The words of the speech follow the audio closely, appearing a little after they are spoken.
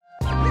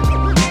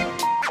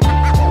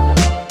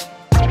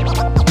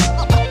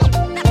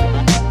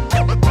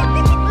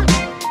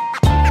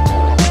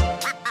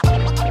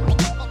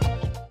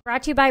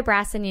brought to you by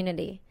Brass and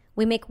Unity.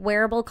 We make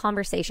wearable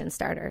conversation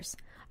starters.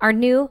 Our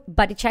new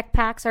Buddy Check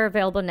packs are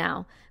available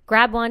now.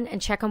 Grab one and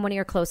check on one of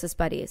your closest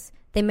buddies.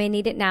 They may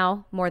need it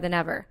now more than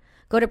ever.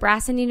 Go to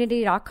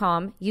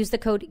brassandunity.com, use the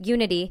code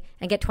UNITY,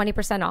 and get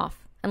 20%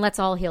 off. And let's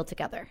all heal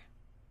together.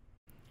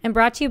 And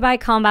brought to you by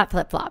Combat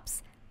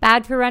Flip-Flops.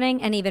 Bad for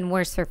running and even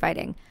worse for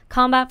fighting.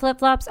 Combat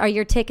Flip-Flops are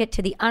your ticket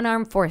to the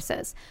unarmed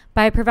forces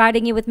by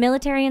providing you with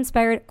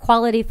military-inspired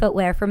quality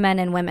footwear for men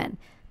and women.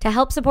 To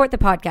help support the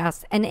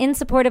podcast and in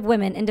support of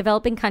women in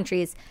developing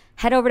countries,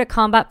 head over to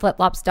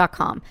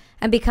combatflipflops.com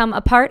and become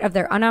a part of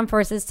their unarmed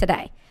forces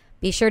today.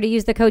 Be sure to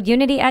use the code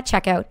UNITY at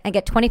checkout and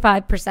get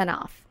 25%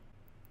 off.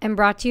 And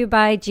brought to you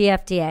by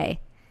GFDA.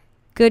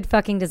 Good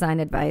fucking design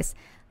advice.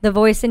 The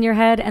voice in your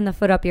head and the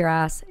foot up your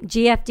ass.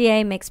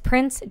 GFDA makes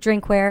prints,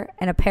 drinkware,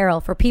 and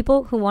apparel for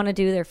people who want to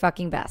do their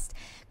fucking best.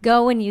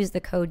 Go and use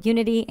the code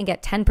UNITY and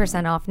get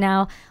 10% off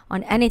now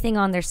on anything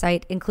on their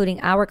site, including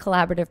our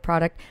collaborative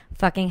product,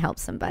 Fucking Help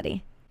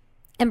Somebody.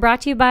 And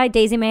brought to you by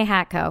Daisy May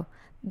Hat Co.,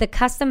 the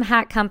custom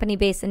hat company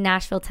based in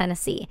Nashville,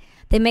 Tennessee.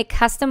 They make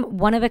custom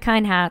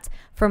one-of-a-kind hats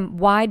from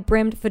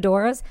wide-brimmed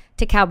fedoras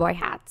to cowboy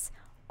hats.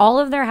 All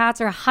of their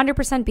hats are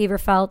 100% beaver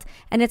felt,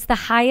 and it's the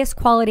highest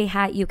quality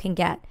hat you can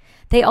get.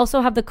 They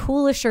also have the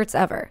coolest shirts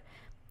ever.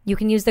 You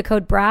can use the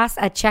code BRASS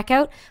at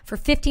checkout for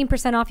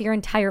 15% off your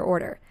entire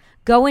order.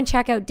 Go and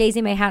check out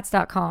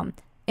daisymayhats.com.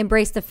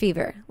 Embrace the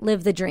fever.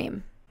 Live the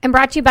dream. And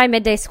brought to you by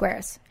Midday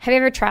Squares. Have you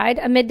ever tried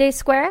a Midday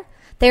Square?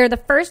 They are the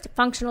first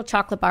functional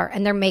chocolate bar,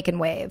 and they're making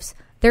waves.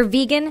 They're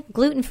vegan,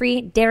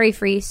 gluten-free,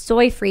 dairy-free,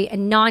 soy-free,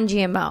 and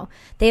non-GMO.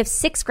 They have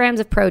 6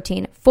 grams of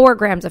protein, 4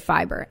 grams of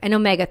fiber, and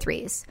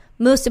omega-3s.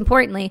 Most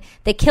importantly,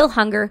 they kill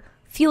hunger,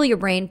 fuel your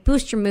brain,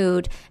 boost your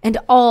mood, and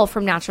all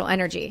from natural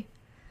energy.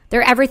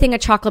 They're everything a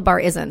chocolate bar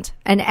isn't,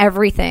 and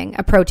everything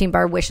a protein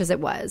bar wishes it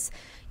was.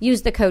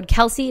 Use the code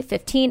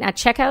Kelsey15 at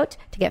checkout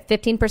to get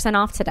 15%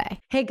 off today.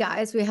 Hey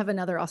guys, we have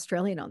another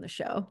Australian on the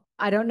show.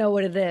 I don't know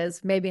what it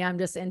is. Maybe I'm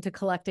just into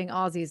collecting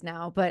Aussies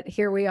now, but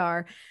here we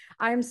are.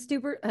 I'm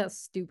super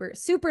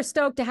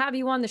stoked to have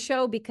you on the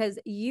show because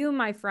you,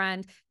 my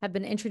friend, have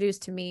been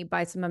introduced to me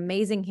by some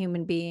amazing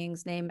human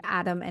beings named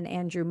Adam and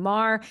Andrew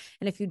Marr.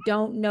 And if you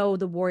don't know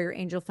the Warrior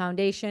Angel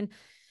Foundation,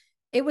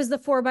 it was the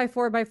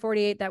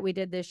 4x4x48 that we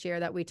did this year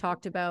that we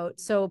talked about.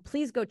 So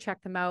please go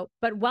check them out.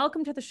 But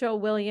welcome to the show,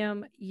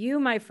 William. You,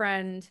 my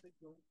friend,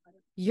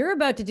 you're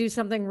about to do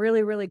something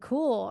really, really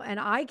cool. And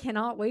I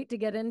cannot wait to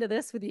get into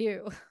this with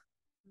you.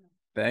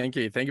 Thank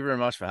you. Thank you very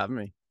much for having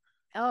me.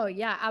 Oh,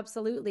 yeah,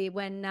 absolutely.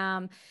 When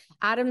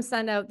Adam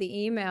sent out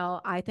the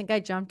email, I think I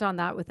jumped on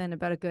that within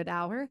about a good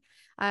hour.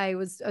 I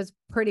was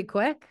pretty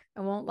quick.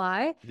 I won't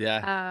lie.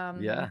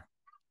 Yeah.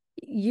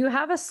 You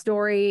have a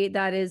story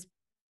that is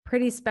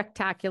pretty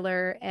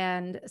spectacular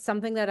and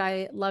something that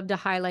I love to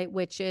highlight,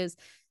 which is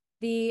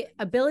the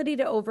ability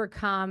to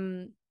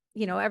overcome,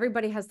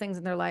 everybody has things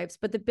in their lives,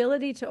 but the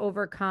ability to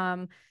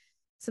overcome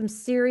some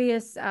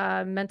serious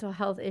mental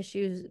health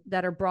issues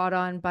that are brought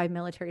on by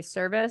military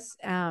service.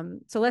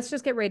 So let's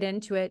just get right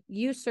into it.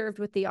 You served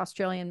with the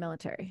Australian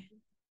military.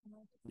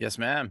 Yes,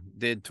 ma'am.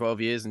 Did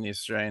 12 years in the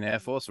Australian Air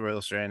Force, Royal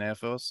Australian Air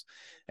Force,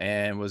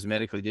 and was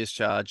medically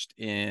discharged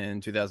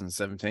in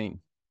 2017.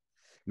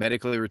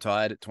 Medically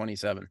retired at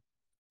 27.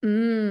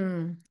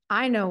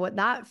 I know what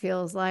that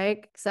feels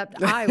like,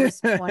 except I was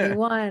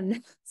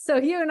 21. So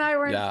you and I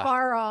weren't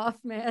far off,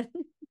 man.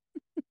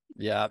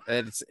 Yeah,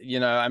 it's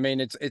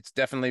it's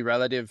definitely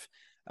relative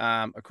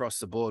across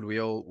the board. We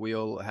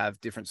all have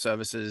different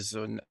services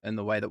and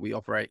the way that we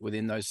operate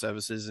within those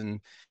services, and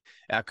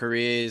our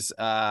careers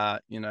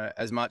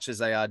as much as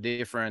they are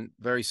different,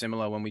 very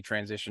similar when we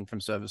transition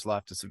from service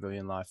life to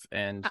civilian life.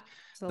 And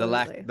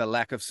Absolutely. the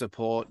lack of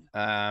support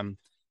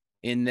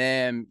in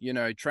them,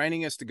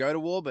 training us to go to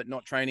war, but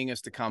not training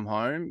us to come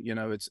home.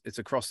 It's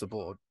across the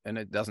board, and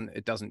it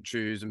doesn't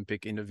choose and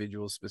pick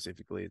individuals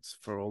specifically. It's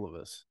for all of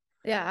us.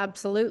 Yeah,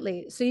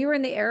 absolutely. So you were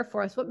in the Air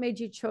Force. What made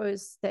you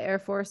choose the Air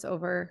Force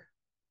over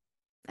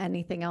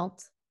anything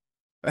else?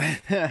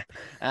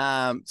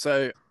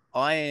 So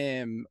I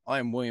am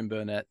William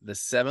Burnett the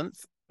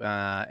 7th,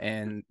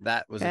 and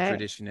that was a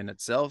tradition in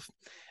itself.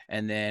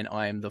 And then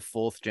I am the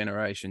 4th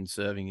generation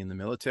serving in the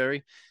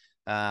military.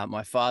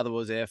 My father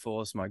was Air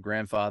Force. My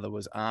grandfather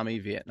was Army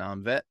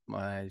Vietnam vet.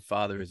 My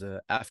father is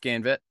an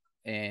Afghan vet.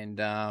 And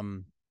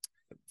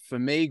for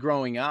me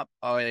growing up,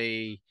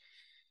 I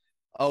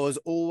was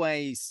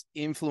always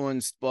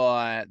influenced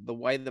by the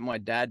way that my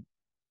dad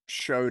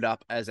showed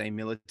up as a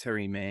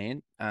military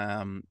man.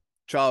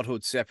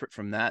 Childhood separate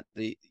from that,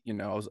 I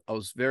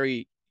was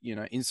very,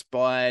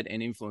 inspired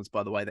and influenced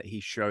by the way that he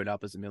showed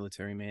up as a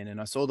military man. And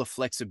I saw the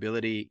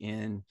flexibility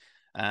in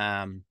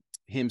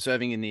him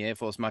serving in the Air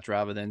Force much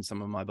rather than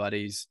some of my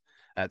buddies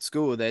at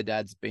school. Their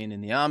dad's been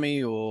in the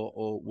Army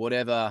or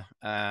whatever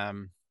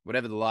the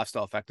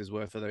lifestyle factors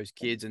were for those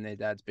kids and their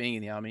dads being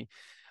in the Army.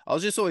 I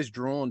was just always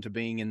drawn to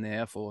being in the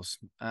Air Force.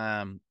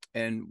 And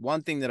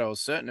one thing that I was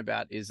certain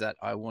about is that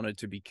I wanted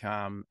to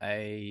become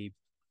a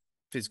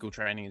physical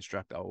training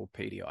instructor, or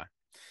PDI.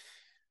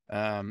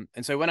 And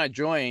so when I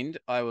joined,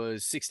 I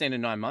was 16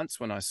 and 9 months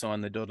when I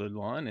signed the dotted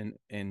line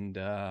and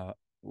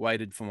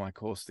waited for my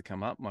course to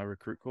come up, my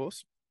recruit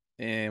course.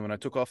 And when I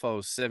took off, I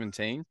was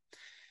 17.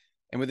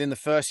 And within the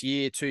first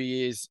year, 2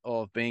 years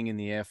of being in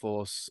the Air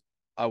Force,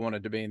 I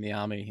wanted to be in the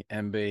Army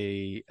and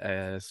be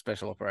a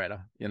special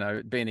operator. You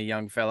know, being a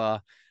young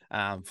fella,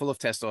 full of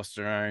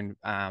testosterone,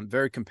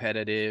 very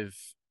competitive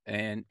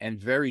and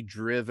very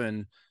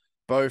driven,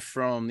 both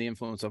from the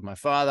influence of my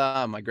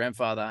father, my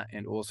grandfather,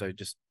 and also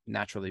just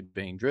naturally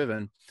being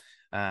driven.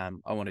 I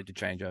wanted to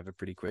change over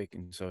pretty quick.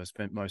 And so I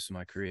spent most of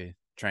my career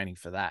training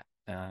for that.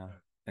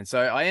 And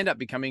so I end up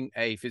becoming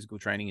a physical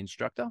training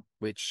instructor,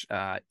 which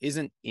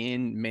isn't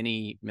in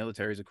many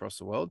militaries across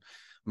the world,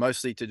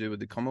 mostly to do with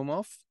the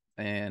Commonwealth.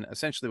 And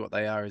essentially what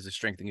they are is a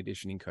strength and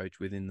conditioning coach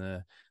within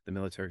the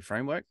military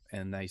framework,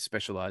 and they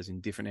specialize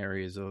in different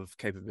areas of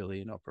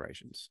capability and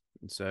operations.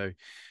 And so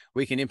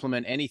we can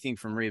implement anything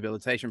from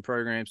rehabilitation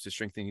programs to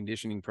strength and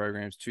conditioning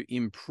programs to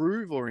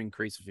improve or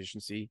increase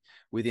efficiency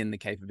within the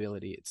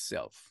capability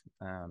itself.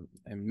 And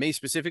me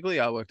specifically,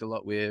 I worked a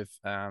lot with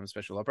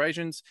special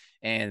operations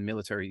and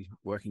military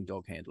working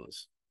dog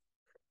handlers.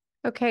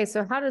 Okay,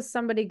 so how does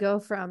somebody go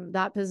from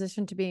that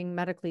position to being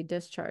medically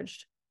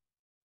discharged?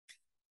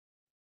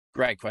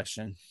 Great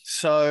question.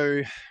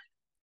 So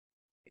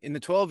in the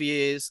 12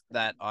 years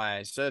that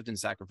I served and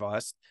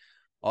sacrificed,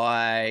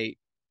 I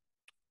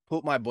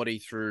put my body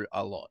through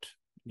a lot.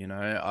 You know,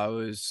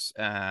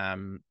 I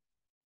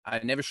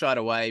never shied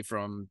away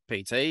from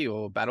PT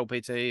or battle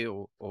PT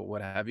or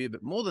what have you.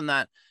 But more than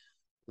that,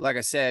 like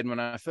I said, when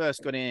I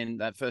first got in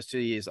that first 2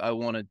 years, I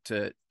wanted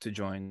to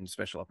join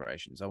special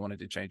operations. I wanted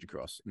to change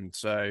across. And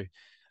so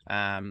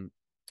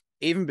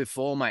even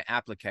before my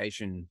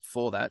application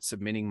for that,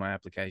 submitting my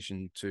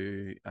application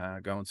to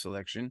go on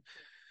selection,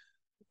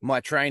 my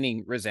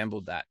training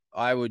resembled that.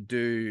 I would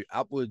do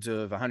upwards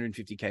of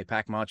 150K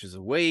pack marches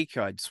a week.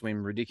 I'd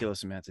swim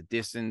ridiculous amounts of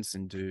distance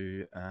and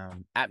do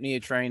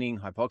apnea training,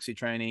 hypoxia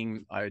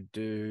training. I'd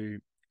do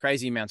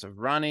crazy amounts of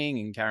running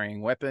and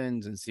carrying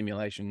weapons and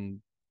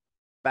simulation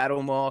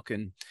battle mock.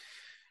 And,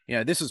 you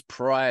know, this was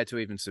prior to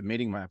even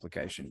submitting my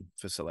application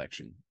for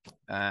selection.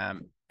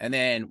 And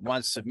then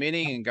once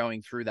submitting and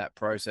going through that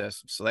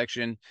process of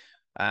selection,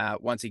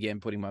 once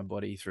again, putting my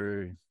body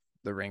through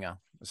the ringer,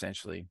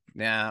 essentially.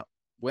 Now,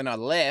 when I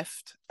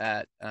left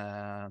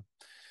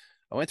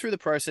I went through the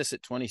process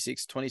at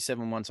 26,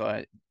 27, once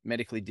I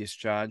medically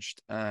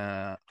discharged.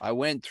 I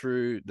went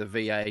through the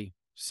VA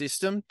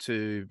system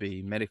to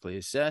be medically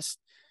assessed,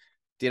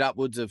 did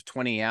upwards of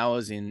 20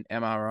 hours in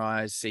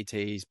MRIs,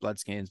 CTs, blood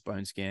scans,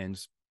 bone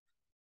scans.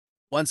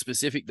 One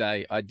specific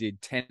day, I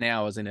did 10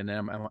 hours in an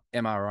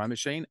MRI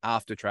machine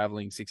after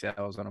traveling 6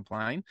 hours on a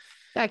plane.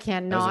 That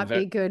cannot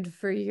be good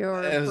for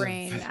your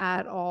brain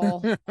at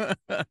all.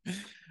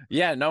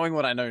 Yeah, knowing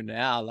what I know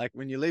now, like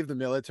when you leave the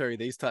military,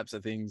 these types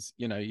of things,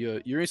 you know,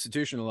 you're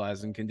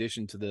institutionalized and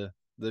conditioned to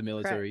the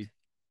military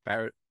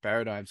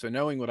paradigm. So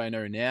knowing what I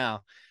know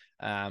now,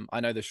 I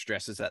know the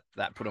stresses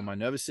that put on my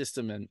nervous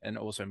system and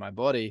also my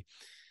body.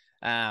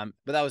 But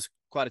that was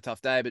quite a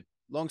tough day. But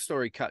long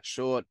story cut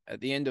short, at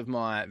the end of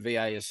my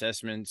VA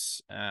assessments,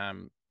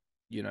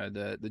 you know,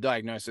 the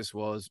diagnosis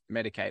was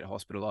Medicaid,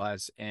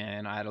 hospitalized,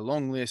 and I had a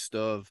long list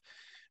of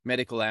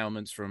medical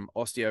ailments from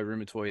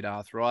osteorheumatoid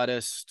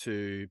arthritis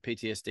to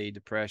PTSD,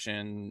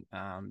 depression,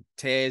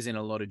 tears in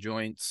a lot of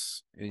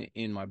joints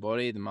in my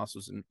body, the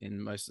muscles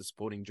in most of the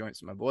supporting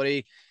joints in my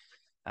body,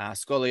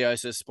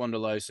 scoliosis,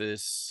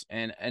 spondylosis,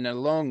 and a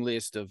long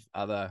list of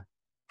other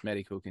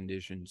medical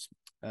conditions.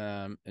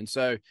 And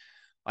so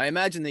I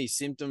imagine these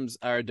symptoms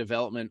are a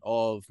development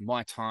of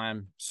my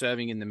time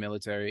serving in the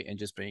military and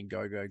just being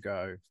go, go,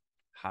 go,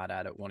 hard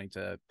at it, wanting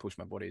to push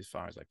my body as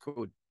far as I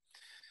could.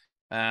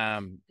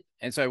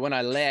 And so when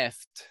I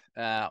left,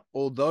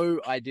 although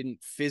I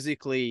didn't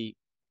physically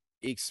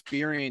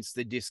experience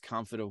the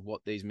discomfort of what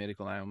these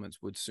medical ailments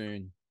would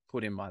soon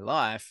put in my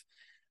life,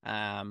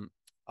 I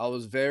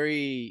was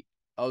very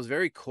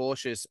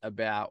cautious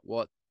about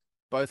what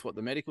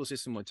the medical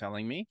system were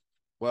telling me,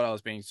 what I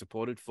was being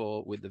supported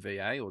for with the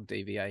VA or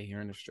DVA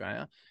here in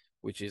Australia,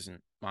 which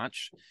isn't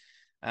much.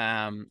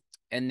 And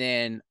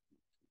then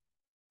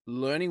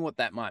learning what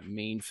that might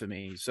mean for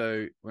me.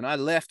 So when I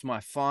left my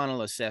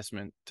final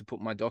assessment to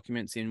put my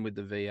documents in with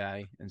the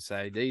VA and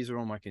say, these are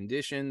all my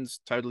conditions,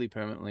 totally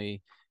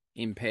permanently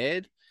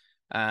impaired,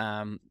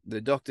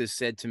 the doctors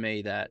said to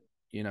me that,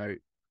 you know,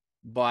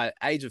 by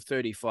age of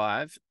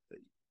 35,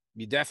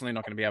 you're definitely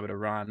not going to be able to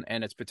run,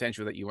 and it's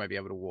potential that you won't be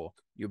able to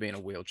walk. You'll be in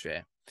a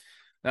wheelchair.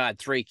 I had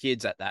 3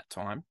 kids at that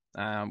time,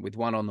 with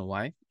one on the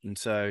way. And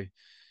so,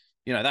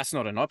 you know, that's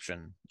not an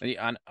option.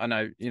 I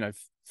know, you know,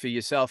 for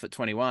yourself at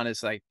 21,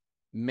 it's like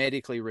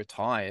medically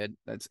retired.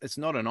 It's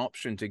not an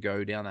option to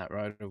go down that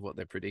road of what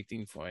they're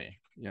predicting for you.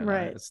 You know,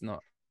 right. It's not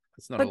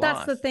but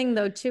that's the thing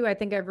though, too. I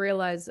think I've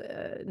realized,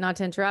 not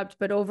to interrupt,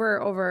 but over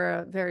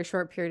a very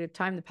short period of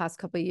time, the past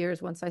couple of years,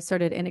 once I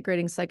started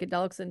integrating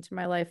psychedelics into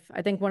my life,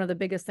 I think one of the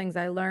biggest things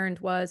I learned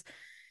was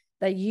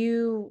that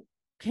you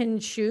can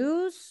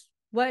choose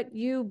what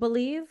you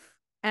believe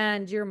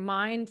and your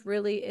mind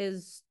really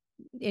is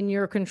in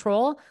your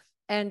control.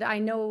 And I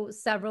know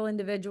several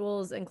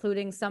individuals,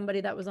 including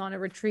somebody that was on a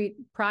retreat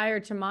prior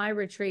to my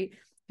retreat,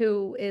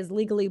 who is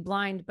legally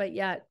blind, but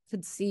yet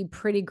could see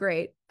pretty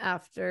great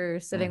after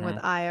sitting with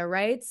Aya,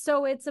 right?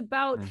 So it's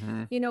about,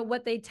 you know,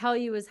 what they tell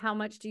you is how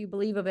much do you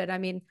believe of it? I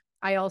mean,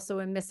 I also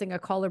am missing a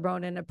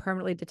collarbone and a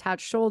permanently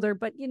detached shoulder,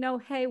 but you know,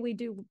 hey, we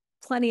do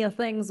plenty of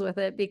things with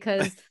it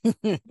because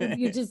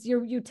it's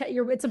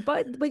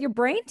about what your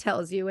brain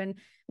tells you. And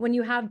when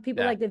you have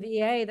people like the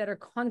VA that are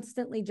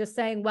constantly just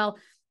saying, well,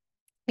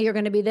 you're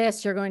going to be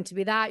this, you're going to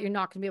be that, you're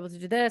not going to be able to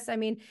do this. I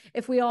mean,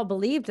 if we all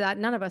believed that,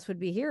 none of us would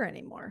be here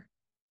anymore.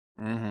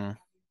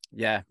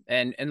 Yeah.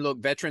 And look,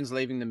 veterans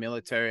leaving the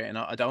military, and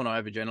I don't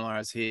want to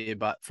overgeneralize here,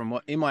 but from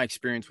what in my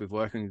experience with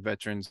working with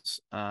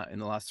veterans in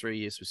the last 3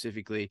 years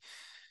specifically,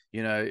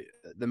 you know,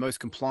 the most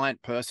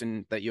compliant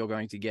person that you're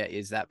going to get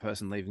is that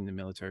person leaving the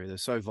military. They're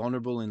so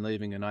vulnerable in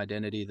leaving an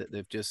identity that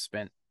they've just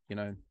spent, you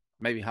know,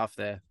 maybe half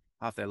their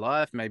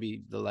life,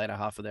 maybe the later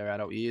half of their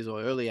adult years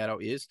or early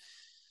adult years.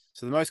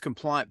 So the most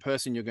compliant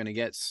person you're going to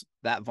get's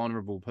that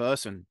vulnerable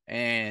person.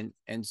 And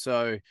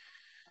so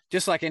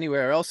just like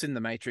anywhere else in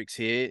the Matrix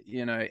here,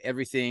 you know,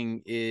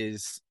 everything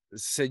is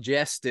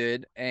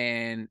suggested,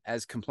 and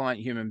as compliant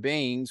human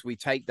beings, we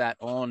take that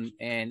on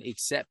and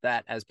accept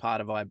that as part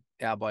of our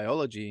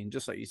biology. And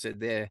just like you said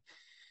there,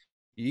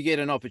 you get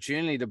an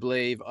opportunity to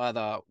believe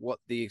either what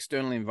the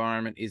external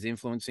environment is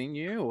influencing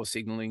you or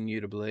signaling you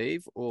to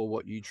believe, or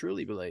what you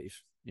truly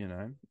believe, you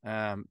know.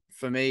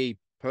 For me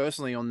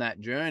personally on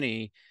that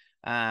journey,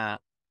 I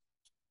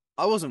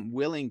wasn't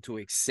willing to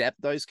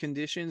accept those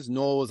conditions,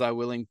 nor was I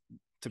willing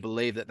to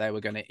believe that they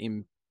were going to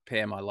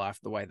impair my life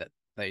the way that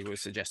they were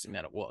suggesting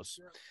that it was.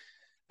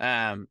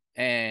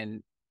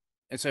 And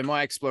so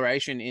my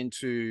exploration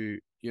into,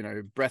 you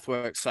know,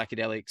 breathwork,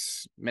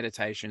 psychedelics,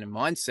 meditation, and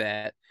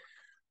mindset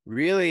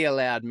really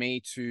allowed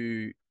me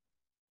to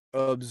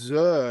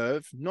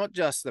observe not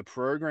just the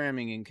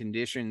programming and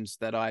conditions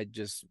that I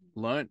just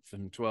learned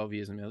from 12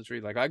 years in the military.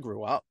 Like, I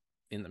grew up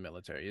in the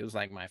military. It was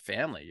like my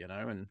family, you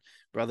know, and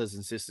brothers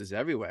and sisters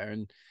everywhere.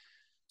 And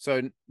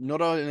so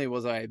not only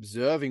was I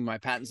observing my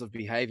patterns of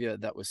behavior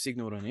that were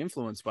signaled and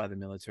influenced by the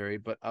military,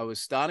 but I was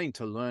starting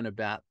to learn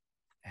about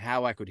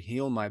how I could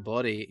heal my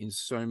body in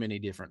so many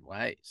different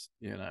ways.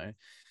 You know,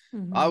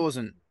 I was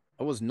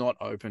not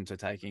open to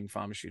taking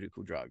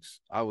pharmaceutical drugs.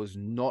 I was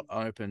not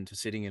open to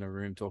sitting in a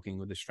room talking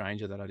with a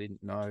stranger that I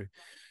didn't know,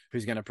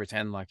 who's going to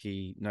pretend like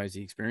he knows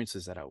the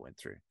experiences that I went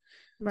through.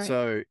 Right.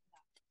 So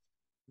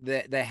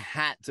there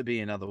had to be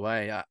another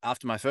way.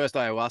 After my first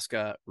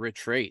ayahuasca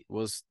retreat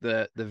was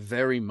the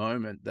very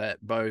moment that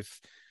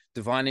both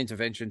divine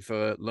intervention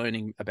for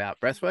learning about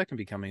breathwork and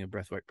becoming a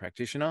breathwork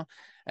practitioner,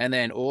 and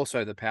then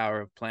also the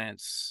power of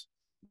plants,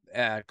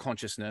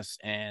 consciousness,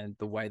 and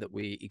the way that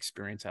we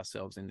experience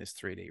ourselves in this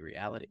 3D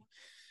reality.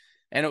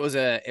 And it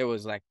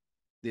was like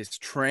this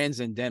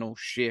transcendental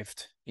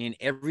shift in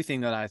everything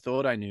that I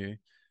thought I knew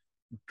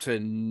to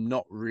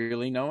not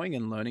really knowing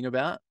and learning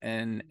about.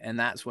 And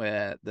that's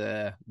where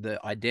the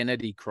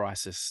identity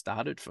crisis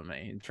started for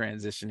me,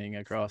 transitioning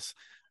across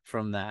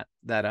from that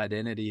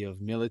identity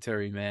of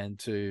military man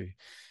to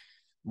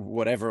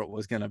whatever it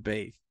was going to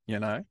be, you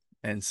know.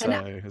 And so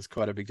it was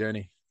quite a big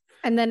journey.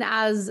 And then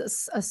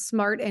as a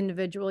smart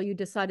individual, you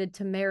decided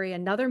to marry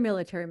another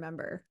military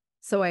member.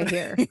 So I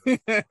hear.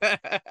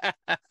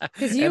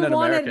 Because you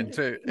wanted, American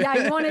too.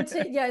 You wanted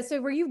to, So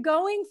were you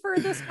going for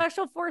the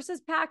special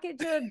forces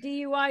package of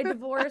DUI,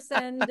 divorce,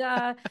 and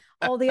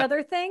all the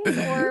other things,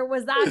 or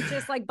was that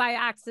just like by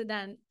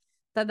accident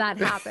that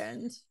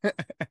happened?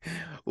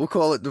 We'll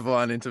call it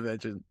divine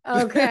intervention.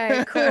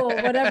 Okay, cool.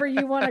 Whatever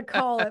you want to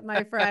call it,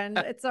 my friend.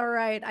 It's all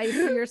right. I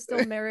see you're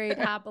still married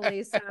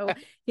happily. So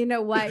you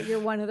know what? You're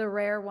one of the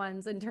rare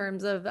ones in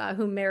terms of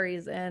who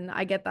marries. And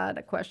I get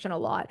that question a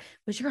lot.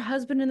 Was your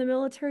husband in the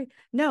military?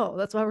 No,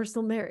 that's why we're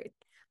still married.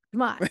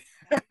 Come on.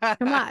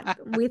 Come on.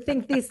 We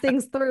think these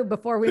things through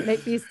before we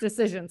make these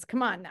decisions.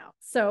 Come on now.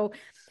 So,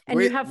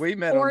 and you have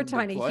 4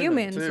 tiny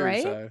humans, too,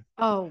 right? So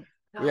oh,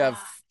 we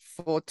have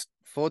 4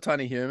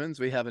 tiny humans.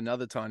 We have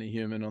another tiny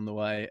human on the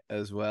way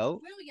as well.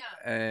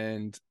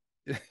 And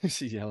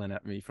she's yelling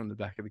at me from the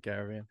back of the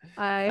caravan.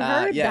 I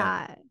heard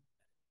that.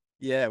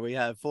 Yeah, we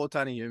have 4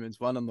 tiny humans,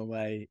 1 on the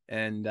way.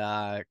 And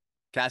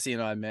Cassie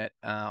and I met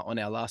on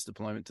our last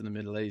deployment to the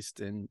Middle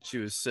East, and she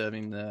was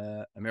serving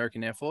the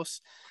American Air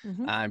Force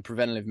in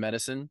preventative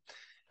medicine.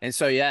 And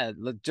so,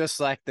 just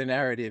like the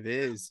narrative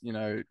is, you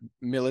know,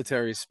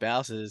 military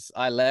spouses.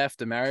 I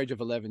left a marriage of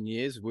 11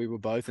 years. We were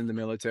both in the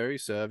military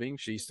serving.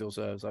 She still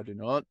serves. I do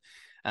not.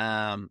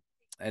 And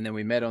then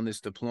we met on this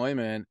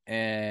deployment,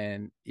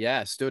 and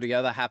still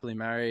together, happily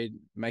married,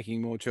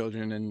 making more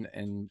children,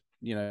 and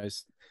you know,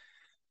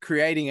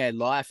 creating a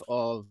life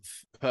of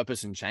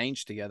purpose and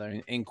change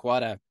together in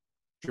quite a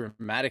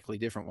dramatically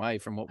different way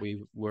from what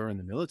we were in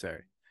the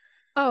military.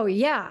 Oh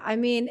yeah. I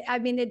mean,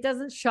 it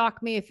doesn't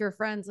shock me if you're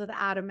friends with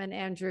Adam and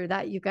Andrew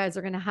that you guys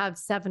are going to have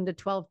 7 to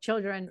 12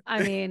 children.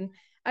 I mean,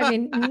 I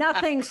mean,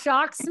 nothing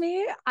shocks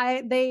me.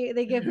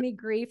 They give me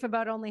grief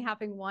about only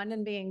having one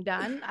and being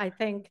done. I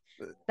think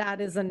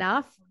that is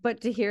enough.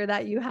 But to hear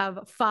that you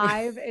have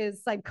 5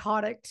 is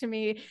psychotic to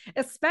me,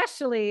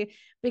 especially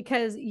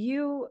because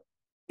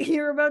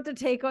you're about to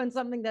take on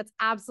something that's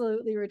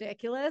absolutely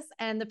ridiculous.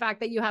 And the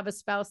fact that you have a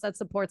spouse that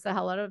supports the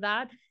hell out of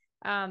that.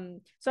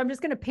 So I'm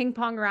just going to ping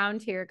pong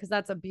around here because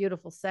that's a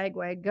beautiful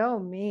segue. Go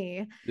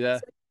me. Yeah.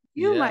 So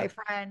you, my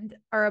friend,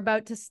 are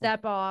about to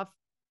step off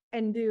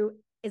and do,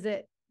 is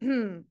it,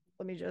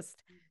 let me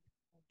just,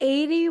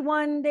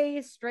 81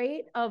 days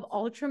straight of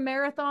ultra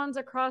marathons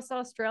across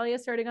Australia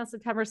starting on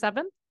September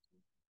 7th?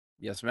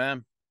 Yes,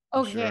 ma'am.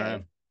 Okay. Sure,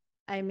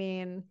 I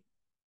mean,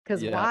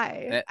 because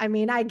why? I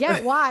mean, I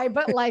get why,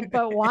 but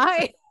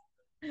why?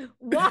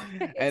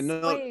 Why? And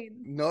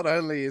not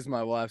only is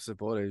my wife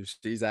supportive,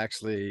 she's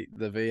actually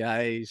the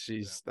VA.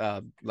 She's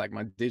like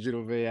my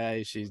digital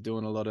VA. She's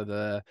doing a lot of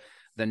the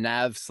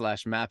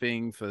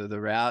nav/mapping for the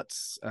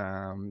routes.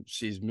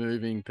 She's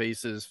moving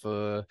pieces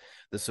for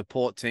the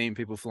support team,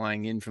 people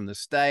flying in from the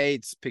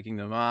States, picking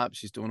them up.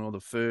 She's doing all the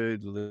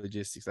food, the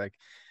logistics. Like,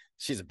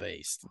 she's a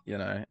beast, you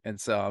know. And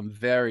so I'm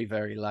very,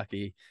 very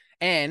lucky.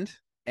 And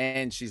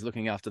she's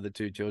looking after the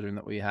 2 children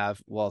that we have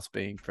whilst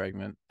being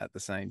pregnant at the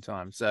same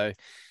time. So,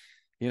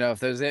 you know, if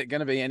there's going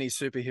to be any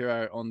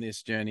superhero on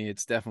this journey,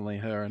 it's definitely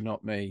her and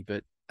not me.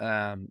 But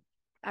I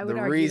would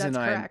argue that's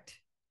correct.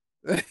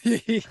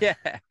 Yeah,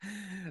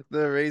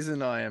 the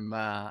reason I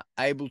am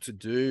able to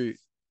do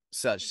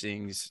such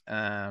things,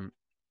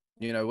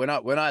 you know, when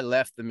I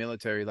left the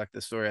military, like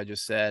the story I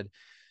just said,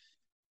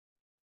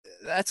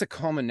 that's a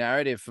common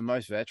narrative for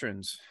most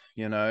veterans.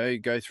 You know,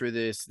 go through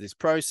this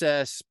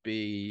process,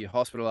 be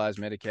hospitalized,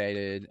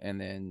 medicated, and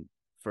then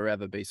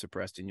forever be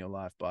suppressed in your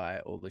life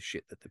by all the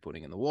shit that they're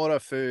putting in the water,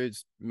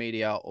 foods,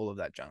 media, all of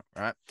that junk,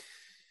 right?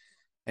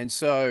 And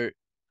so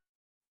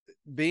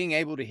being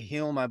able to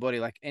heal my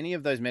body, like any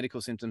of those medical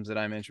symptoms that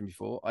I mentioned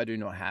before, I do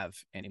not have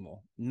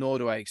anymore, nor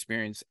do I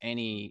experience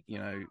any, you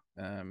know,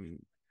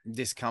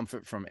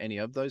 discomfort from any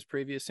of those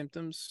previous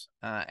symptoms.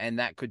 And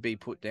that could be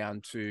put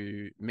down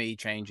to me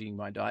changing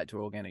my diet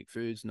to organic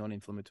foods,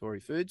 non-inflammatory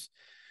foods,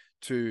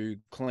 to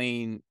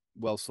clean,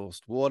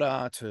 well-sourced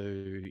water,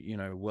 to, you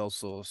know,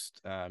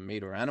 well-sourced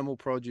meat or animal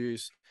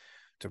produce,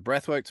 to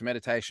breathwork, to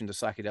meditation, to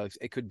psychedelics.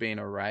 It could be an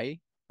array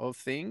of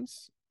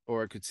things,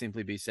 or it could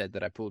simply be said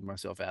that I pulled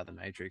myself out of the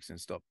matrix and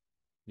stopped,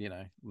 you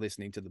know,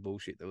 listening to the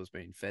bullshit that was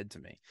being fed to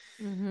me.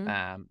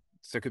 Mm-hmm.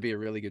 So it could be a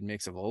really good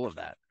mix of all of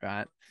that,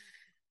 right?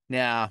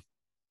 Now,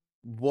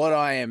 what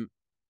I am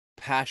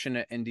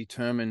passionate and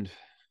determined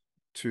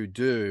to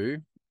do,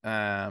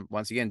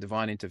 once again,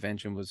 divine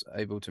intervention was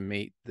able to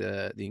meet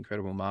the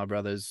incredible Ma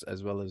brothers,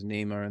 as well as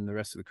Nima and the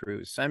rest of the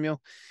crew,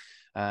 Samuel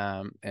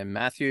and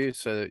Matthew.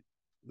 So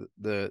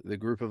the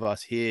group of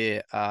us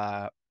here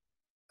are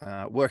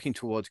working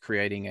towards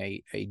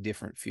creating a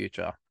different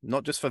future,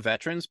 not just for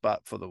veterans,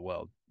 but for the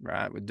world,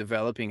 right? We're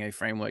developing a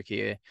framework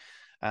here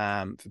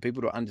for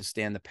people to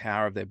understand the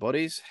power of their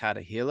bodies, how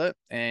to heal it,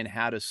 and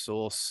how to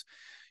source,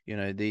 you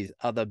know, these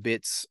other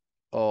bits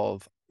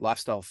of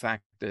lifestyle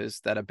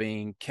factors that are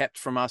being kept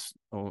from us,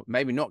 or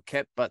maybe not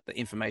kept, but the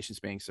information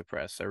is being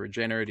suppressed. So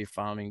regenerative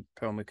farming,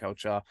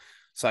 permaculture,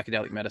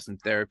 psychedelic medicine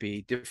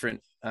therapy,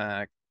 different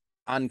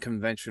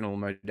unconventional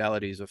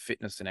modalities of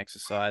fitness and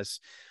exercise,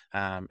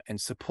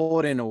 and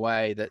support in a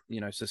way that, you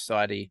know,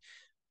 society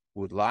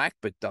would like,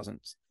 but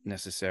doesn't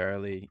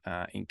necessarily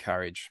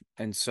encourage.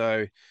 And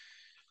so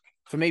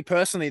for me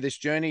personally, this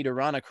journey to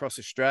run across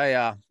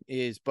Australia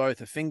is both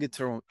a finger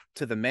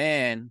to the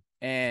man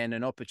and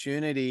an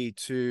opportunity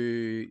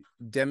to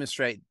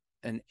demonstrate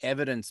an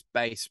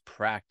evidence-based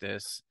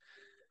practice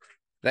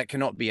that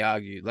cannot be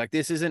argued. Like,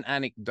 this isn't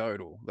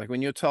anecdotal. Like,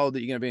 when you're told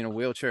that you're going to be in a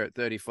wheelchair at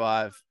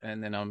 35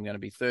 and then I'm going to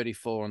be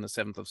 34 on the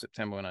 7th of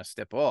September when I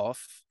step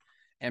off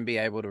and be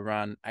able to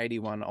run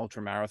 81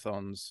 ultra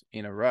marathons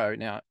in a row.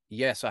 Now,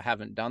 yes, I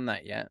haven't done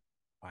that yet.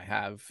 I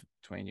have,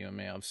 between you and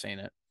me, I've seen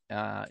it.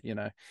 You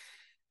know,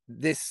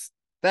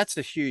 that's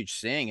a huge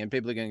thing. And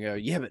people are going to go,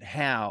 yeah, but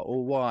how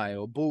or why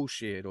or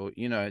bullshit or,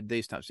 you know,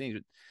 these types of things.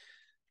 But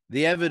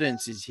the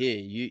evidence is here.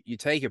 You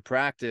take a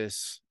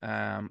practice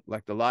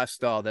like the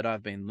lifestyle that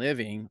I've been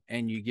living,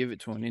 and you give it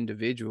to an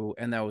individual,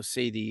 and they will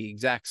see the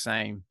exact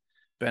same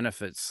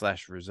benefits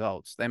 /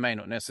 results. They may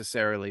not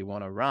necessarily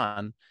want to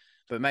run,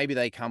 but maybe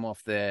they come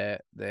off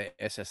their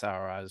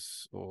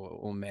SSRIs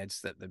or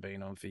meds that they've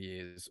been on for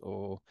years,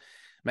 or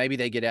maybe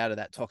they get out of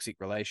that toxic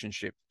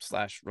relationship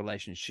 /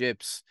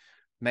 relationships.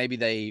 Maybe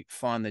they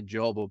find the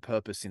job or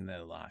purpose in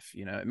their life.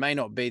 You know, it may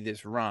not be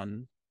this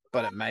run,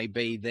 but it may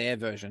be their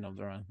version of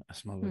the run.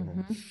 That's my little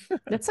one.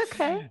 That's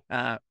okay.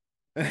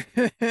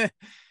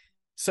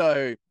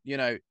 So, you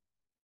know,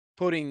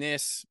 making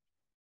this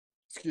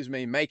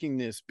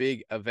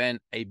big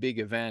event a big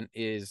event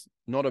is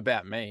not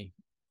about me.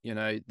 You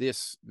know,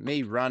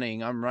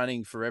 I'm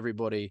running for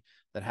everybody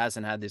that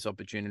hasn't had this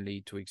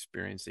opportunity to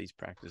experience these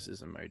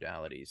practices and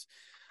modalities.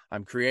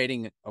 I'm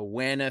creating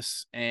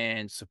awareness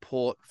and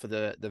support for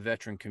the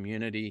veteran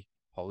community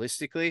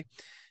holistically,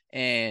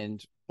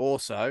 and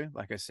also,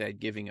 like I said,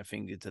 giving a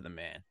finger to the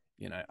man.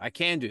 You know, I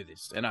can do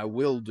this and I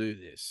will do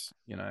this.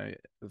 You know,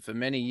 for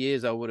many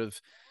years, I would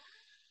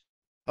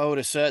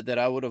assert that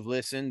I would have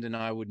listened and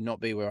I would not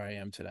be where I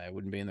am today. I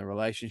wouldn't be in the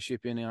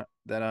relationship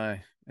that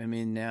I am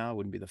in now. I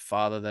wouldn't be the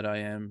father that I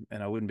am,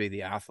 and I wouldn't be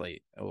the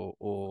athlete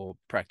or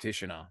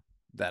practitioner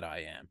that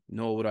I am,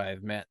 nor would I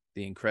have met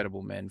the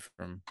incredible men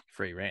from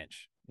Free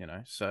Ranch, you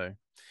know? So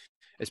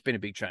it's been a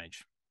big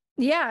change.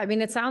 Yeah, I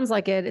mean, it sounds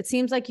like it. It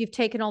seems like you've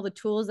taken all the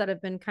tools that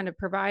have been kind of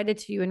provided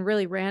to you and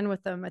really ran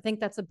with them. I think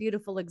that's a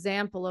beautiful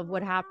example of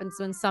what happens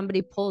when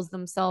somebody pulls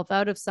themselves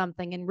out of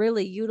something and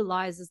really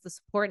utilizes the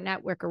support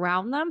network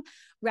around them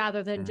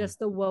rather than just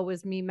the woe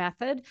is me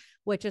method,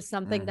 which is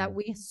something that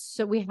we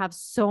have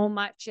so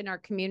much in our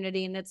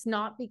community. And it's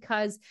not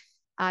because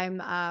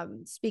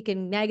I'm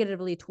speaking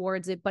negatively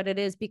towards it, but it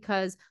is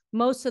because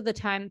most of the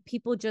time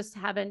people just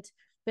haven't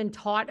been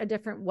taught a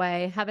different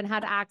way, haven't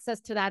had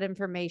access to that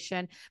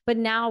information. But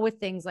now with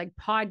things like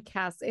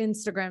podcasts,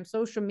 Instagram,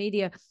 social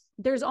media,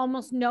 there's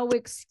almost no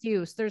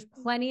excuse. There's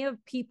plenty of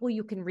people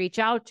you can reach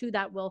out to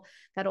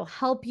that'll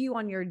help you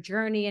on your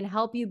journey and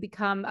help you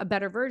become a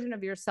better version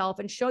of yourself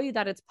and show you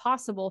that it's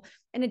possible.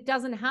 And it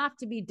doesn't have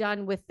to be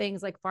done with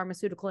things like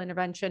pharmaceutical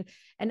intervention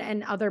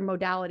and other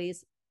modalities.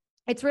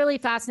 It's really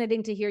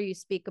fascinating to hear you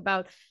speak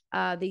about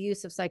the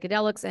use of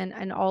psychedelics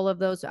and all of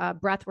those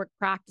breathwork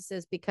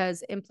practices,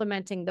 because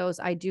implementing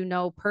those, I do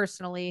know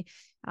personally,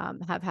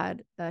 have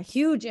had a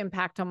huge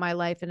impact on my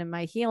life and in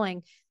my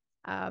healing.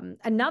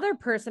 Another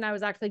person I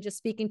was actually just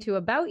speaking to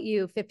about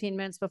you 15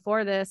 minutes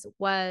before this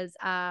was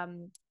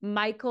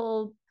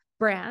Michael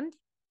Brand.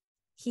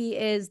 He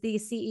is the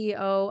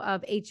CEO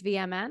of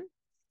HVMN.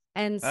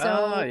 And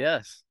so,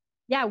 yes.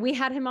 Yeah, we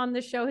had him on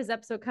the show. His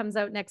episode comes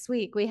out next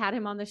week. We had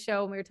him on the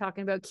show and we were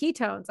talking about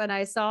ketones. And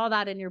I saw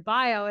that in your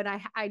bio and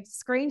I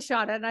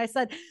screenshot it and I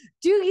said,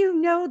 do you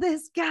know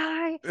this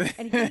guy?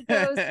 And he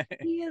goes,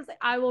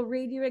 I will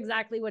read you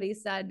exactly what he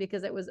said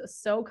because it was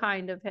so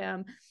kind of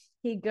him.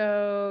 He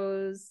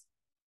goes,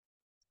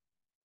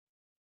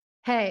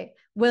 hey,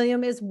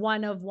 William is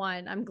one of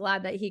one. I'm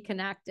glad that he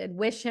connected.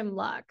 Wish him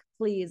luck,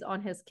 please,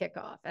 on his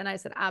kickoff. And I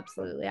said,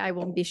 absolutely. I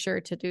will be sure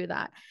to do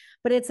that.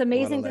 But it's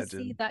amazing to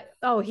see that.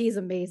 Oh, he's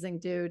amazing,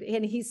 dude.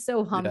 And he's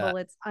so humble. Yeah.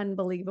 It's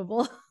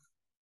unbelievable.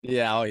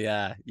 Yeah. Oh,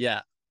 yeah.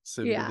 Yeah.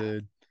 Super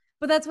dude.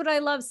 But that's what I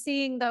love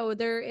seeing, though.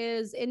 There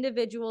is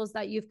individuals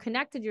that you've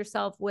connected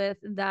yourself with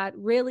that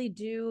really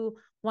do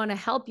want to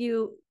help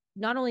you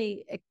not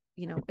only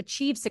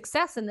achieve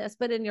success in this,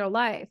 but in your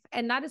life.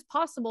 And that is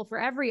possible for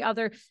every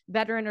other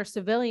veteran or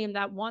civilian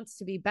that wants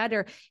to be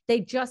better.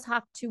 They just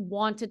have to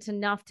want it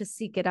enough to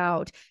seek it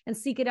out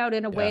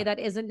in a way that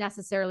isn't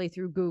necessarily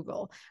through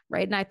Google.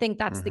 Right. And I think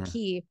that's the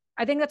key.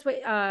 I think that's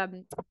what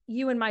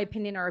you, in my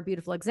opinion, are a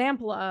beautiful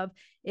example of,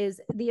 is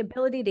the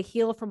ability to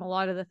heal from a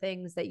lot of the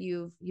things that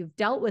you've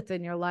dealt with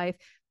in your life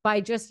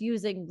by just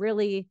using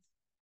really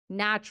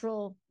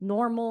natural,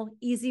 normal,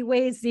 easy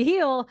ways to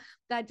heal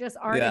that just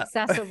aren't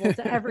accessible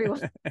to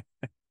everyone,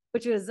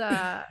 which is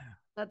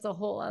that's a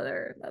whole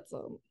other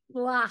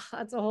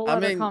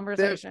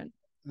conversation.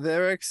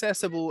 They're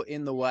accessible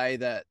in the way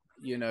that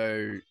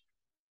they're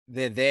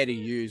there to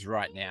use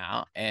right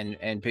now,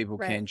 and people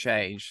can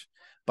change,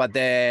 but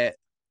the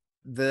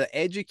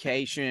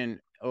education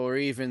or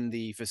even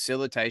the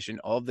facilitation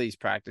of these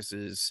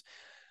practices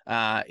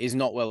is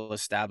not well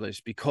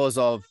established because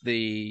of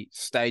the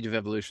stage of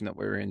evolution that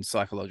we're in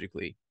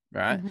psychologically,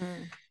 right?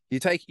 You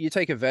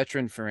take a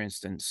veteran, for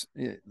instance.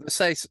 Let's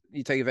say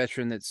you take a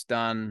veteran that's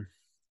done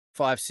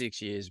 5-6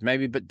 years,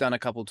 maybe but done a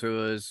couple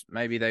tours,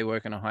 maybe they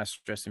work in a high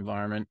stress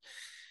environment,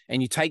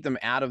 and you take them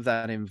out of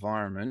that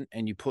environment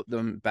and you put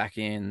them back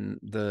in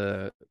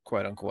the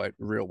quote unquote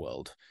real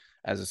world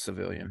as a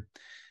civilian.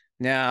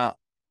 Now,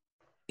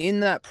 in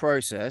that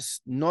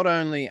process, not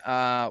only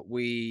are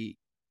we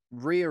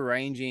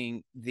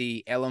rearranging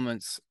the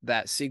elements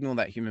that signal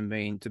that human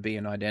being to be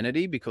an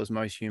identity, because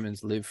most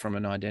humans live from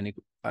an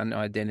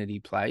identity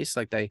place,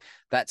 like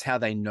that's how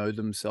they know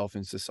themselves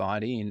in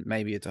society, and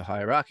maybe it's a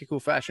hierarchical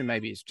fashion,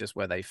 maybe it's just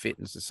where they fit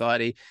in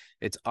society.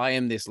 It's I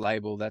am this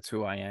label, that's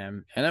who I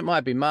am, and it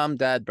might be mom,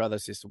 dad, brother,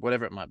 sister,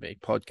 whatever it might be,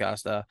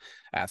 podcaster,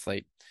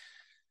 athlete.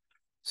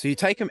 So you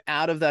take them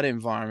out of that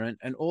environment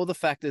and all the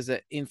factors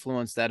that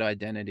influence that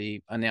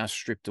identity are now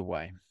stripped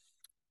away.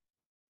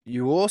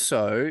 You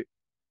also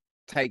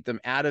take them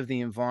out of the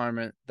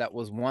environment that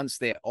was once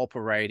their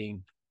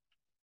operating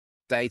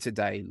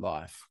day-to-day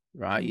life,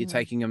 right? You're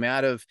taking them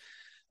out of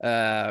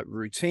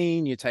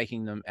routine, you're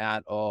taking them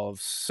out of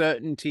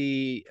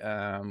certainty,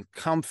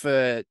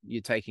 comfort,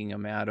 you're taking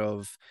them out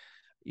of,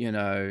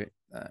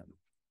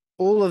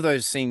 all of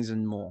those things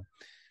and more.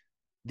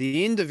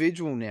 The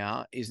individual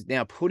now is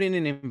put in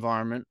an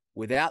environment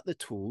without the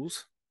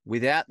tools,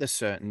 without the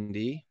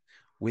certainty,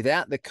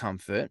 without the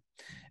comfort.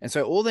 And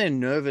so all their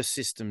nervous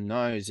system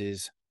knows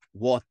is,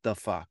 what the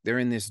fuck? They're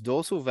in this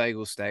dorsal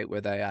vagal state where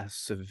they are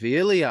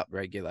severely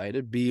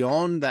upregulated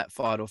beyond that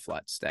fight or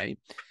flight state.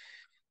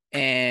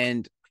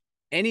 And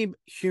any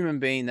human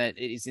being that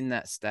is in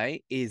that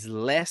state is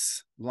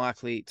less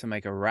likely to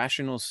make a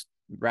rational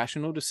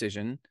rational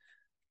decision,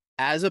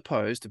 as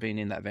opposed to being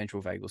in that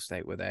ventral vagal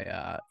state where they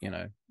are,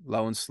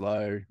 low and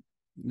slow,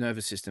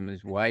 nervous system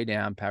is way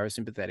down,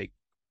 parasympathetic.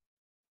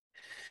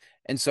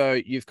 And so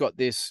you've got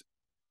this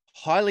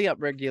highly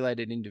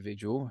upregulated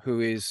individual who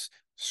is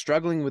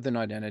struggling with an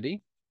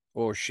identity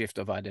or shift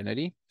of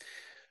identity,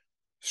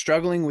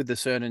 struggling with the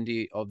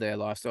certainty of their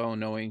lifestyle,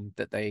 knowing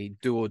that they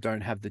do or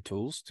don't have the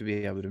tools to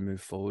be able to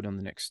move forward on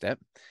the next step.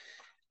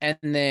 And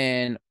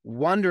then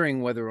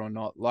wondering whether or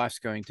not life's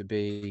going to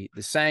be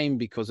the same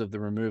because of the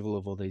removal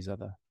of all these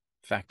other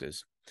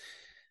factors.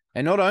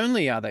 And not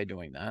only are they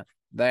doing that,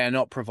 they are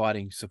not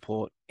providing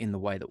support in the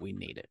way that we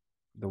need it.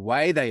 The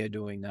way they are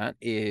doing that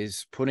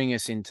is putting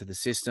us into the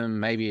system.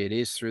 Maybe it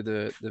is through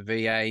the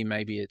VA,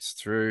 maybe it's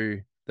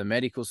through the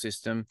medical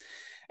system.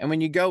 And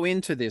when you go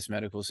into this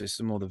medical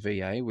system or the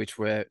VA, which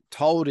we're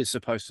told is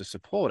supposed to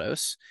support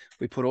us,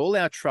 we put all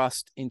our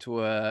trust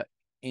into an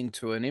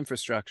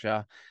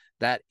infrastructure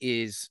that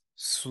is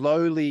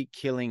slowly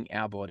killing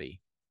our body.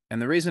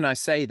 And the reason I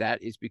say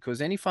that is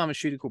because any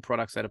pharmaceutical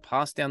products that are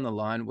passed down the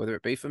line, whether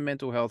it be for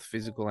mental health,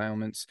 physical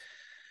ailments,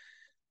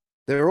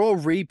 they're all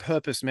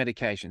repurposed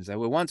medications. They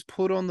were once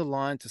put on the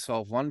line to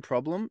solve one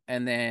problem,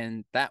 and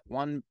then that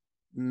one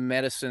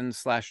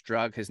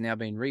medicine/drug has now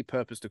been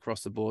repurposed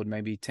across the board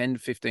maybe 10,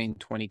 15,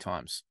 20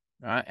 times,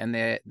 right? And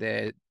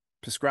they're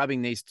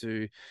prescribing these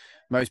to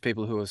most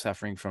people who are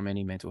suffering from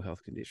any mental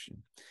health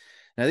condition.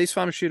 Now, these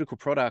pharmaceutical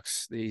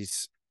products,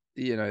 these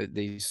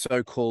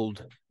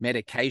so-called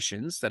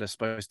medications that are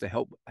supposed to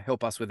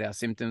help us with our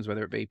symptoms,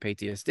 whether it be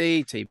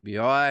PTSD,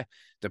 TBI,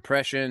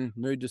 depression,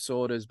 mood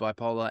disorders,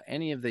 bipolar,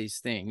 any of these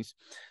things,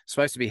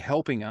 supposed to be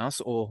helping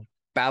us or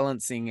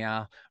balancing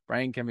our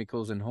brain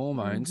chemicals and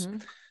hormones,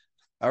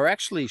 are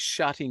actually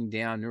shutting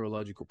down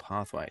neurological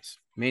pathways,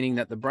 meaning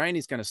that the brain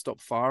is going to stop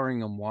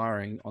firing and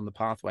wiring on the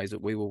pathways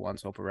that we were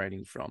once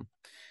operating from.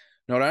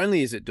 Not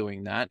only is it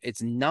doing that,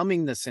 it's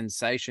numbing the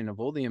sensation of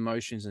all the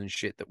emotions and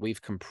shit that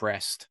we've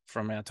compressed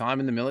from our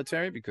time in the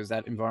military, because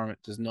that environment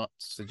does not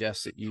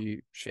suggest that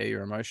you share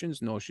your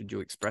emotions, nor should you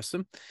express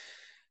them.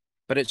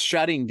 But it's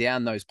shutting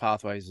down those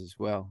pathways as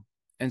well.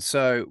 And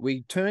so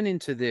we turn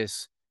into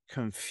this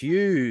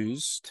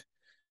confused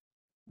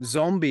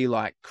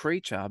zombie-like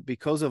creature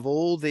because of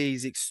all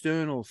these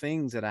external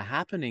things that are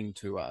happening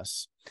to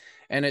us.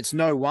 And it's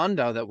no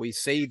wonder that we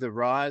see the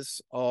rise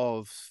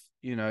of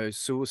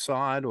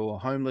suicide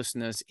or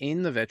homelessness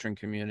in the veteran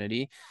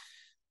community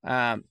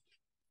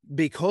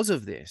because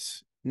of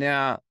this.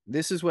 Now,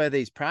 this is where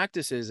these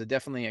practices are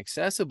definitely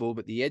accessible,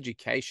 but the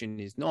education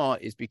is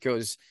not, is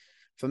because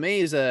for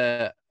me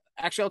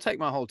actually, I'll take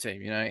my whole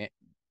team,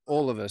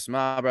 all of us,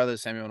 my brother,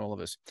 Samuel, and all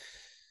of us.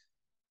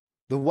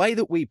 The way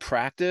that we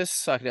practice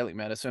psychedelic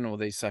medicine or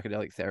these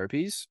psychedelic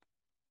therapies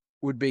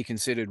would be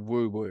considered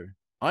woo-woo.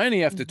 I only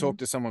have to talk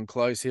to someone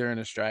close here in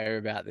Australia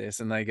about this,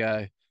 and they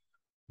go,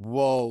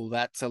 whoa,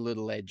 that's a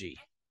little edgy.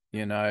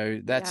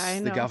 That's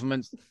the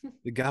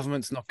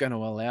government's not going to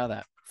allow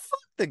that.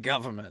 Fuck the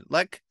government.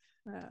 We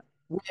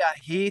are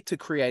here to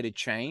create a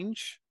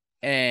change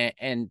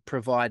and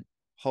provide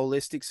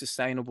holistic,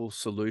 sustainable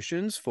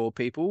solutions for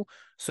people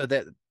so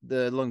that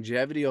the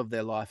longevity of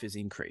their life is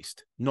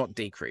increased, not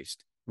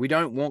decreased. We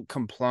don't want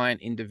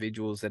compliant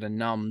individuals that are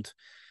numbed,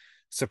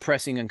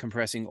 suppressing and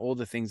compressing all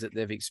the things that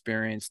they've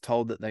experienced,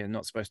 told that they are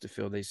not supposed to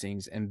feel these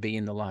things and be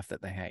in the life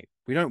that they hate.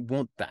 We don't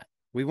want that.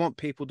 We want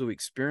people to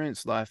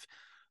experience life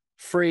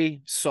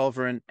free,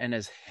 sovereign, and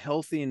as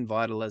healthy and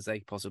vital as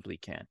they possibly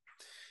can.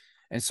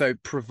 And so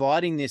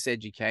providing this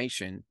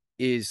education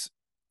is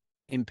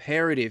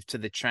imperative to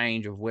the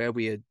change of where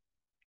we are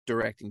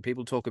directing.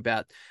 People talk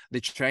about the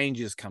change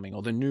is coming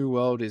or the new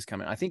world is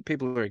coming. I think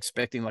people are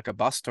expecting like a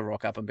bus to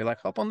rock up and be like,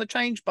 hop on the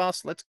change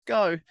bus, let's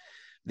go.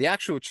 The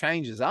actual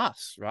change is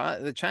us, right?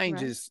 The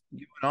change is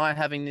you and I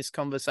having this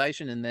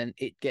conversation and then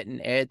it getting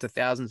aired to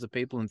thousands of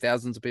people and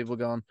thousands of people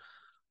going,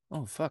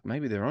 oh, fuck,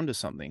 maybe they're onto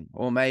something.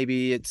 Or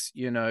maybe it's,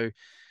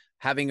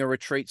 having a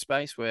retreat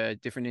space where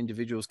different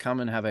individuals come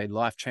and have a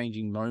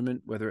life-changing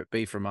moment, whether it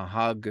be from a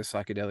hug, a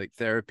psychedelic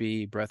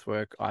therapy,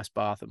 breathwork, ice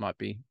bath, it might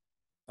be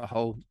a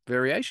whole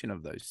variation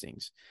of those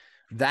things.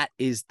 That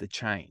is the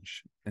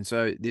change. And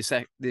so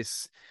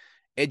this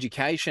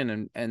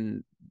education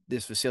and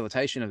this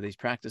facilitation of these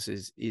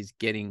practices is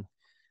getting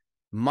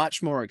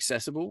much more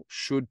accessible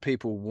should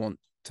people want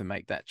to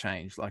make that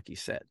change, like you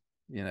said.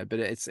 But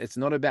it's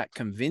not about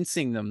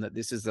convincing them that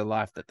this is the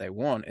life that they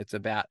want. It's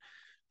about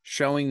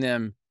showing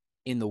them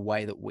in the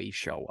way that we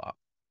show up.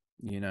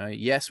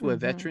 Yes, we're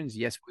veterans.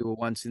 Yes, we were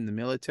once in the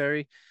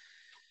military.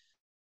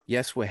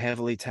 Yes, we're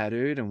heavily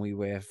tattooed and we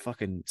wear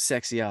fucking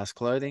sexy ass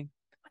clothing,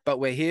 but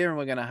we're here and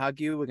we're going to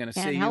hug you. We're going to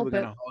see you. We're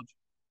going to hold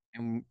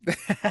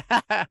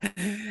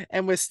you.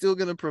 And we're still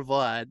going to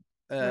provide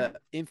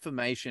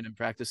information and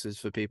practices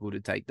for people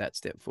to take that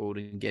step forward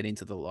and get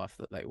into the life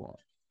that they want.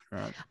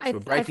 Right.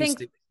 So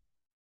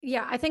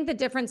I think the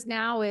difference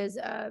now is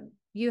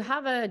you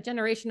have a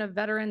generation of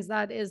veterans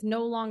that is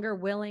no longer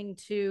willing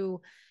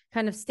to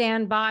kind of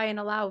stand by and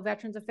allow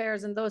Veterans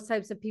Affairs and those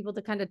types of people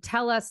to kind of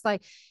tell us,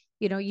 like,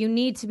 you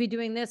need to be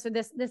doing this or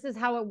this is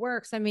how it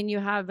works. I mean, you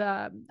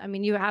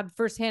have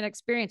firsthand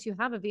experience. You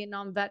have a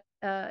Vietnam vet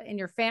in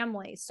your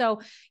family.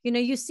 So,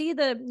 you see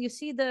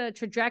the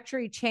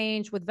trajectory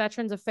change with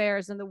Veterans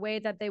Affairs and the way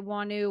that they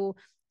want to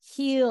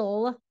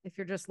heal. If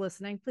you're just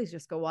listening, please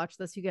just go watch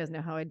this. You guys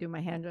know how I do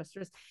my hand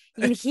gestures.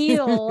 You can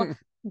heal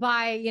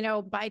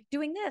by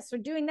doing this or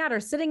doing that, or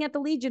sitting at the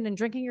Legion and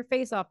drinking your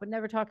face off, but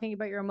never talking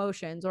about your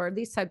emotions or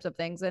these types of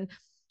things. And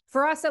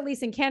for us, at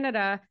least in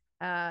Canada,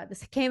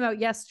 this came out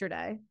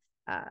yesterday.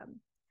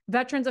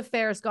 Veterans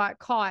Affairs got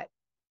caught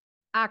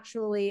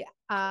actually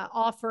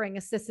offering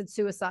assisted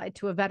suicide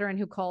to a veteran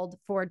who called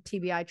for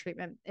TBI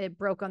treatment. It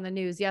broke on the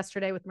news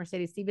yesterday with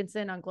Mercedes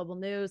Stephenson on Global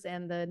News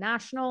and the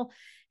National,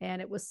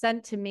 and it was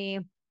sent to me,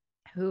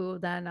 who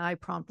then I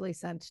promptly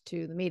sent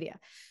to the media.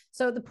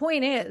 So the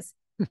point is,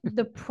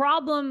 the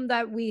problem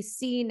that we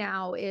see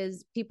now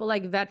is people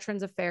like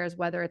Veterans Affairs,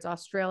 whether it's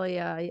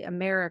Australia,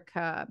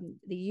 America,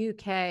 the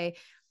UK,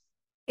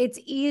 it's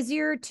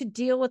easier to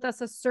deal with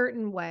us a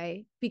certain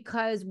way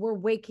because we're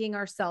waking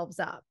ourselves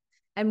up.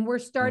 And we're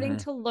starting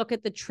to look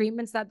at the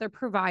treatments that they're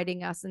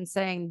providing us and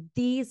saying,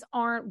 these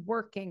aren't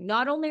working.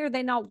 Not only are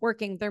they not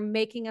working, they're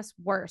making us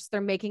worse.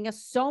 They're making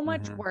us so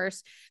much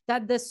worse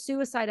that the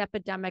suicide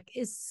epidemic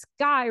is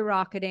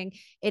skyrocketing.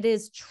 It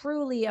is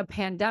truly a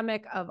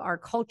pandemic of our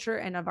culture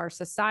and of our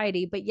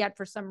society. But yet,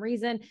 for some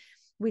reason,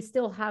 we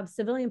still have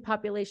civilian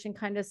population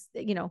kind of,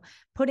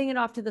 putting it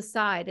off to the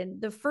side.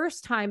 And the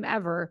first time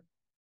ever,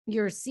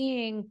 you're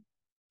seeing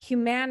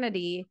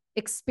humanity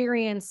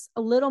experience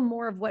a little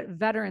more of what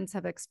veterans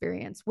have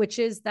experienced, which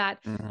is that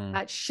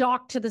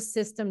shock to the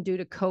system due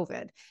to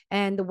COVID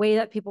and the way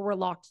that people were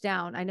locked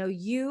down. I know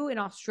you in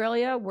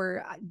Australia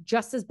were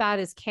just as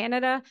bad as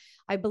Canada.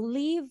 I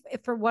believe,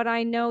 for what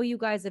I know, you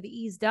guys have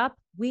eased up.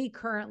 We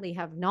currently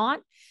have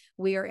not.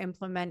 We are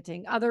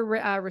implementing other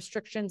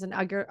restrictions and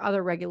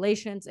other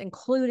regulations,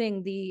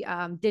 including the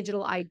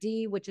digital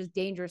ID, which is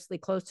dangerously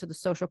close to the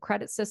social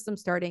credit system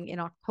starting in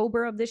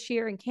October of this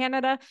year in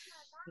Canada.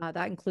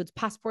 That includes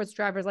passports,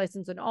 driver's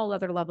license, and all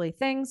other lovely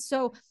things.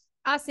 So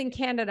us in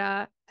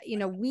Canada,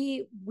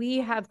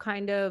 we have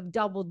kind of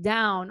doubled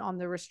down on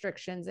the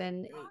restrictions.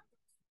 And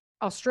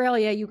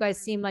Australia, you guys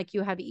seem like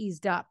you have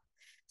eased up.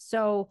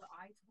 So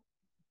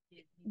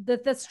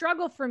the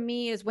struggle for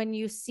me is when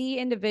you see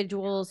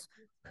individuals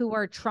who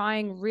are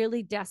trying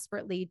really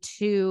desperately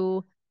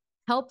to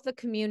help the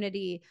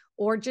community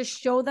or just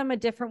show them a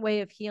different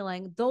way of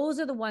healing, those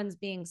are the ones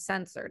being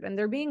censored. And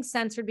they're being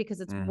censored because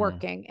it's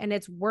working, and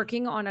it's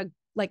working on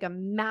a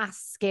mass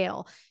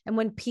scale. And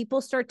when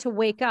people start to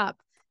wake up,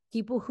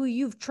 people who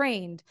you've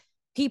trained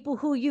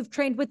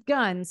with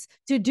guns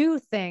to do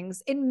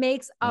things, it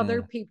makes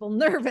other people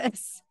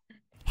nervous.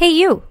 Hey,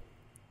 you,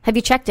 have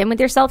you checked in with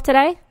yourself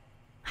today?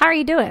 How are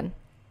you doing?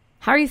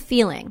 How are you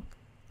feeling?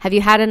 Have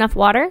you had enough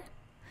water?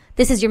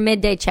 This is your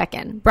midday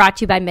check-in, brought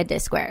to you by Midday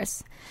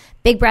Squares.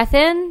 Big breath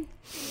in.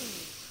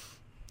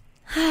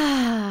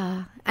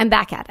 I'm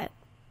back at it.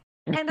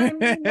 And I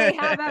mean, they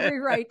have every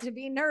right to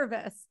be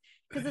nervous,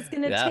 because it's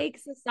going to take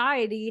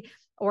society,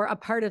 or a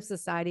part of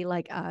society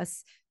like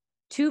us,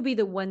 to be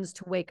the ones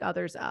to wake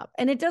others up.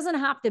 And it doesn't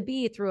have to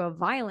be through a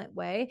violent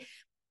way.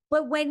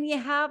 But when you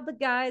have the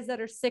guys that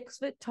are 6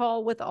 foot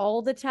tall with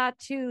all the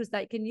tattoos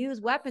that can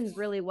use weapons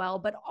really well,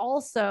 but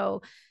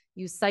also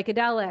use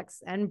psychedelics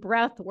and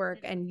breath work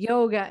and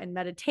yoga and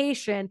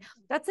meditation,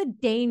 that's a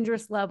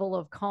dangerous level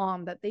of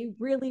calm that they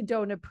really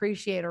don't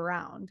appreciate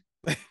around.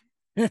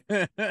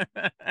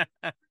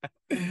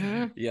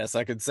 Yes,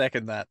 I can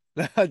second that.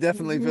 I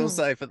definitely feel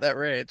safe at that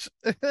ranch.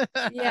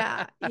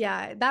 Yeah.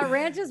 That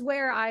ranch is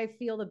where I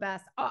feel the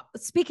best.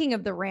 Speaking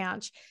of the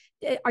ranch,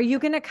 are you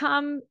going to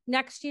come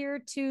next year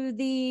to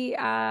the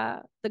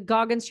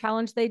Goggins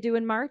Challenge they do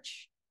in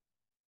March?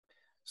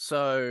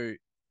 So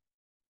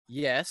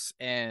yes,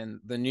 and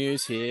the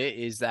news here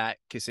is that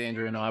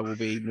Cassandra and I will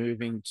be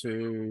moving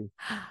to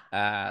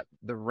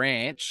the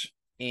ranch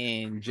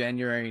in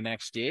January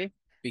next year,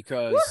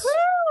 because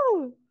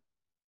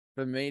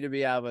for me to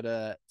be able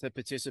to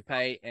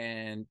participate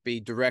and be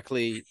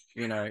directly,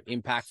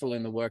 impactful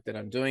in the work that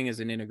I'm doing as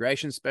an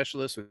integration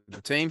specialist with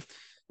the team,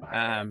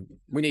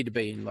 we need to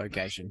be in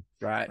location,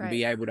 right? And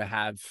be able to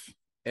have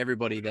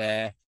everybody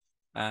there.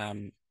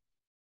 Sounds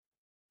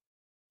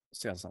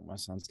like my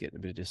son's getting a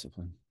bit of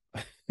discipline.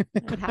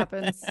 It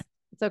happens.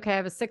 It's okay. I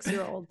have a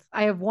 6-year-old.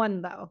 I have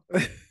one though.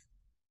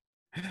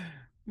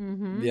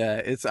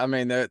 Yeah,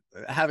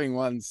 having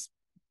one's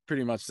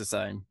pretty much the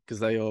same, because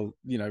they all,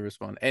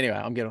 respond. Anyway,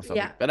 I'm getting off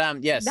topic.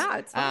 But yes. No,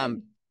 it's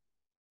fine.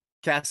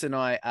 Cass and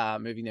I are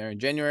moving there in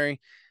January.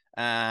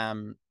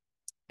 And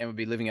we'll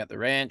be living at the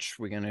ranch.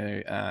 We're going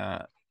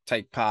to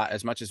take part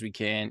as much as we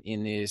can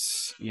in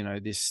this,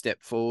 this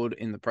step forward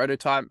in the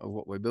prototype of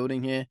what we're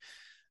building here.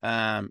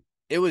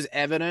 It was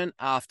evident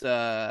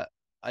after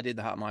I did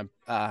the heart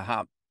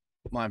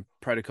my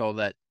protocol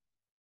that,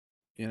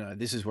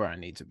 this is where I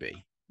need to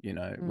be.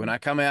 When I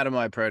come out of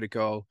my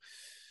protocol,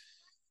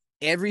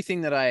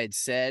 everything that I had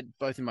said,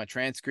 both in my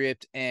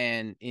transcript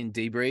and in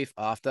debrief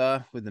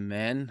after with the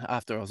men,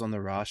 after I was on the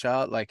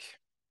Rasha,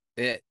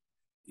 it,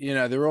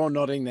 they're all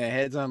nodding their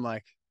heads. I'm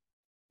like,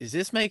 is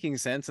this making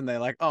sense? And they're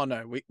like, oh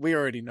no, we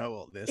already know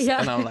all this.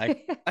 Yeah. And I'm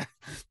like,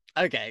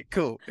 okay,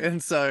 cool.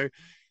 And so,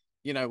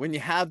 when you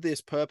have this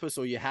purpose,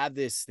 or you have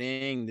this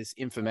thing, this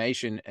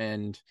information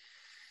and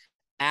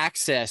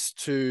access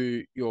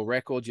to your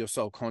records, your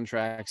soul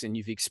contracts, and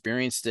you've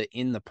experienced it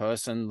in the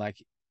person,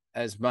 like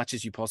as much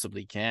as you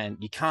possibly can,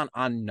 you can't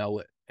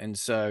unknow it. And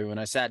so when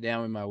I sat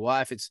down with my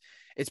wife, it's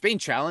been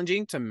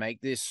challenging to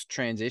make this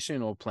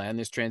transition or plan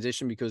this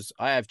transition, because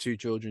I have 2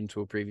 children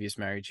to a previous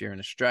marriage here in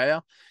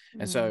Australia.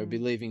 And so I'll be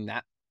leaving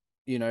that,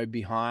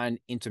 behind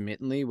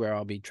intermittently, where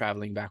I'll be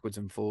traveling backwards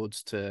and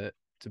forwards to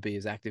be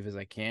as active as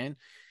I can.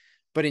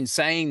 But in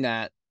saying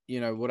that,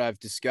 what I've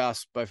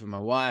discussed both with my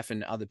wife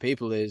and other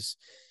people is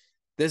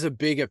there's a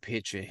bigger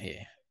picture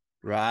here,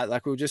 right?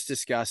 Like we were just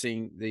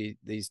discussing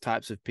these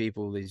types of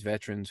people, these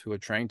veterans who are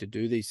trained to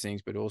do these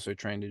things, but also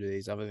trained to do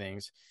these other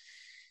things.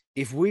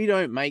 If we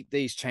don't make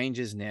these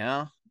changes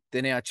now,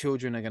 then our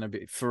children are going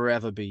to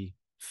forever be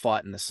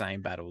fighting the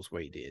same battles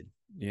we did,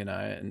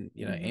 and,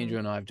 Andrew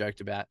and I have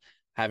joked about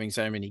having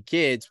so many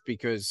kids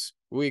because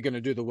we're going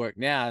to do the work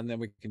now, and then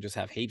we can just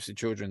have heaps of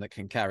children that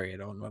can carry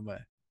it on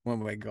when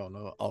we're gone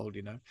or old,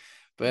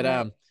 but,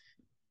 right.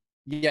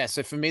 yeah.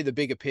 So for me, the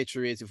bigger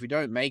picture is if we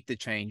don't make the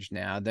change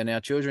now, then our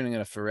children are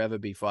going to forever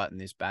be fighting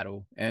this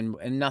battle, and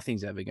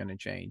nothing's ever going to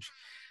change.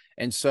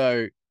 And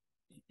so,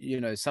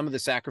 some of the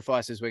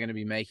sacrifices we're going to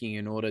be making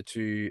in order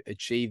to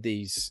achieve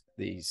these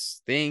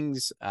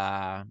things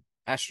are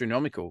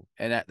astronomical.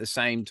 And at the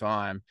same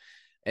time,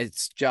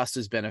 it's just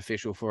as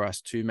beneficial for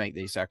us to make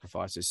these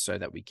sacrifices so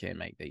that we can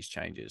make these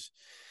changes.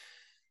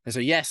 And so,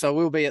 yes, I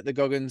will be at the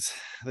Goggins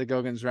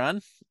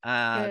run,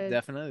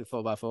 definitely the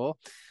 4x4.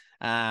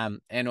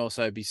 And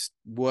also be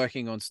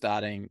working on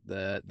starting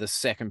the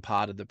second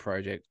part of the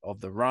project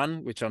of the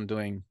run, which I'm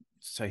doing.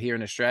 So here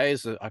in Australia,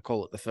 I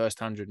call it the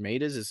first 100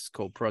 meters. It's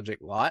called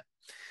Project Light.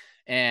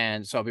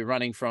 And so I'll be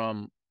running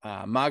from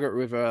Margaret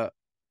River,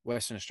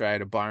 Western Australia,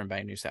 to Byron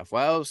Bay, New South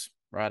Wales,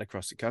 right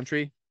across the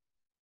country.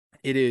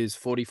 It is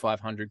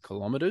 4,500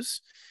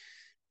 kilometers.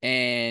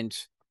 And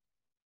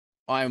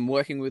I'm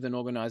working with an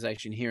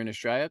organization here in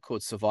Australia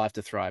called Survive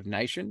to Thrive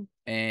Nation.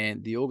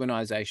 And the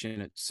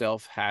organization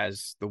itself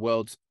has the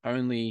world's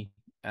only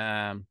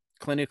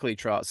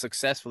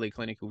successfully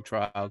clinical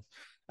trial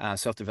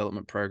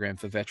self-development program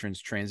for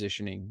veterans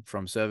transitioning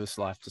from service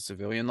life to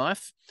civilian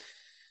life.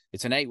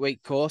 It's an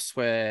 8-week course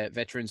where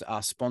veterans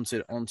are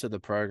sponsored onto the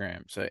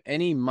program. So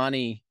any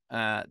money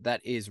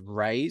that is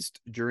raised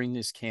during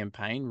this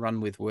campaign,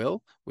 Run with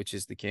Will, which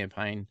is the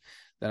campaign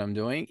that I'm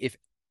doing, if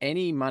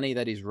any money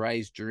that is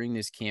raised during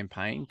this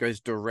campaign goes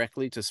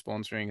directly to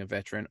sponsoring a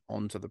veteran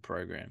onto the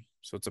program.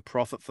 So it's a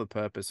profit for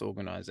purpose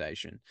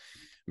organization,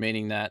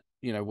 meaning that,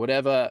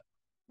 whatever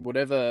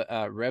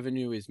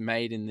revenue is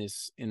made in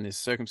this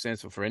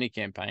circumstance or for any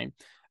campaign,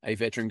 a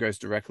veteran goes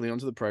directly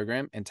onto the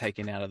program and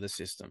taken out of the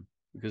system.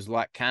 Because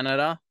like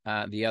Canada,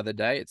 the other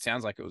day, it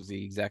sounds like it was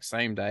the exact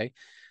same day,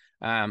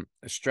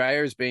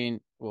 Australia has been,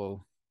 the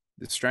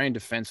Australian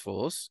Defence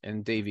Force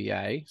and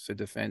DVA, so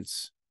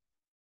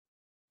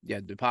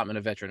Department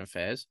of Veteran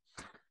Affairs,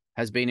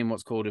 has been in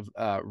what's called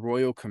a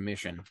Royal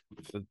Commission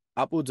for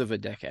upwards of a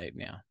decade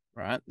now,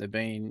 right? They've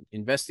been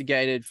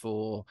investigated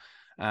for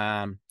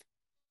high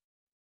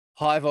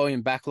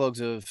volume backlogs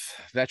of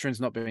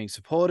veterans not being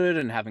supported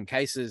and having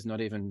cases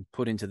not even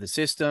put into the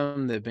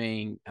system. They're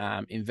being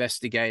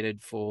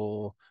investigated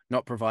for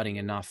not providing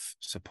enough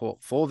support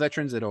for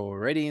veterans that are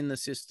already in the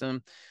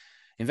system.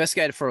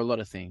 Investigated for a lot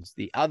of things.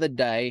 The other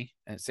day,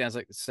 and it sounds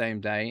like the same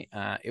day,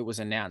 it was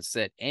announced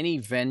that any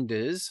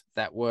vendors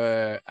that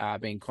were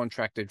being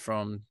contracted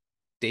from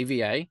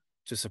DVA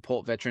to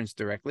support veterans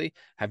directly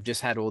have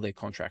just had all their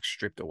contracts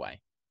stripped away.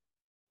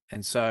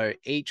 And so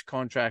each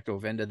contract or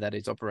vendor that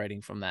is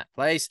operating from that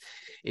place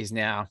is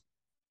now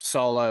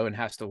solo and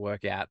has to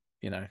work out,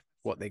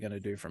 what they're going to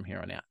do from here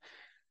on out,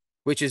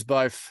 which is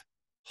both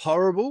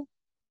horrible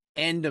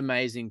and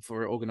amazing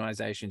for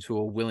organizations who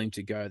are willing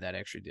to go that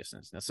extra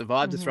distance. Now,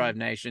 Survive to Thrive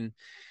Nation,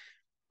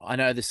 I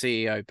know the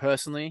CEO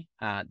personally,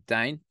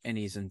 Dane, and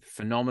he's a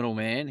phenomenal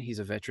man. He's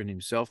a veteran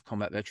himself,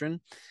 combat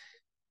veteran.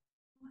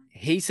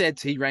 He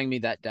rang me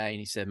that day and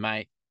he said,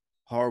 mate,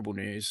 horrible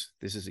news.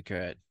 This has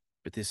occurred,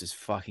 but this is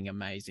fucking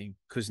amazing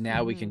because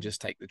now we can just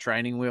take the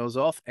training wheels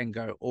off and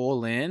go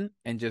all in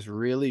and just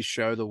really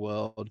show the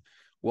world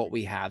what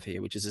we have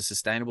here, which is a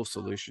sustainable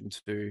solution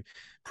to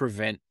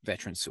prevent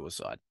veteran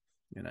suicide.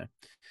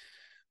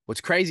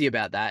 What's crazy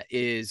about that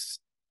is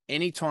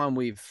anytime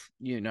we've,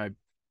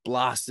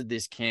 blasted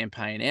this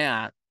campaign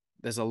out,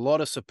 there's a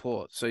lot of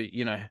support. So,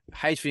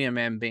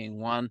 HVMM being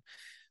one,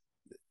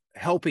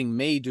 helping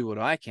me do what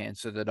I can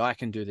so that I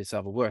can do this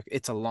other work.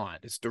 It's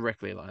aligned. It's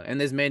directly aligned. And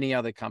there's many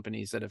other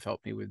companies that have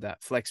helped me with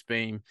that.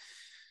 FlexBeam,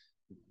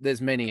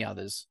 there's many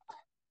others.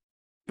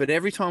 But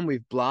every time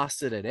we've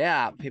blasted it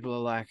out, people are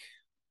like,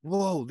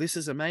 whoa, this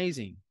is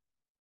amazing.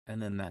 And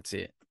then that's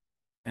it.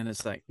 And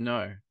it's like,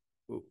 no,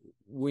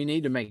 we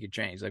need to make a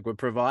change. Like we're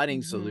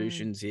providing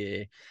solutions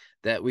here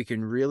that we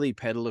can really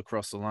pedal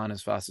across the line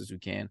as fast as we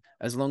can,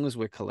 as long as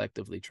we're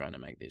collectively trying to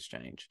make this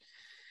change.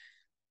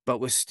 But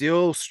we're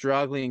still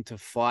struggling to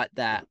fight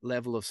that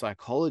level of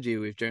psychology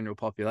with general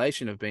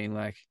population of being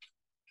like,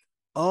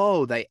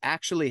 oh, they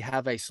actually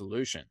have a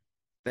solution.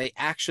 They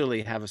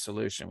actually have a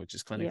solution, which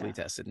is clinically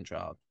tested and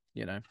trialed,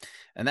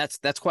 and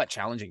that's quite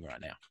challenging right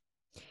now.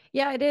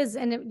 Yeah, it is.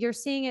 And you're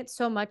seeing it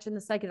so much in the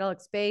psychedelic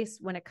space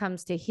when it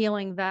comes to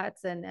healing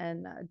vets and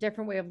a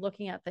different way of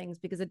looking at things,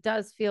 because it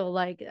does feel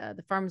like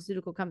the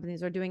pharmaceutical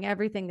companies are doing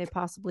everything they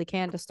possibly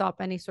can to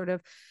stop any sort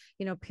of,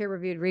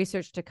 peer-reviewed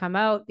research to come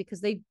out,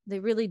 because they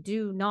really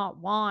do not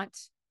want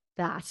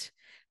that,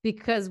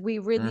 because we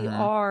really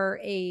are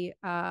a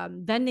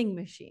vending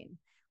machine.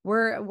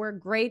 We're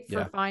great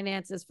for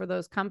finances for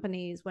those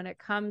companies when it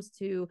comes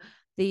to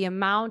the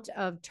amount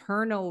of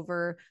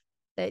turnover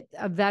that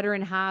a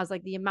veteran has,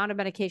 like the amount of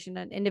medication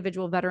an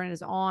individual veteran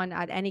is on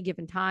at any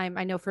given time.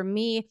 I know for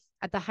me,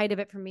 at the height of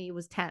it, for me, it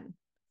was 10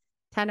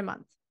 a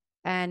month.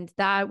 And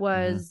that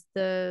was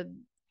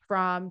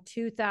from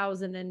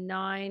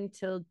 2009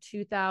 till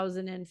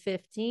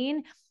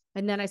 2015.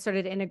 And then I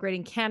started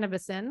integrating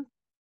cannabis in.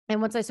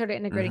 And once I started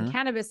integrating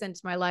cannabis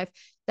into my life,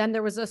 then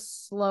there was a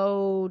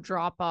slow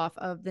drop off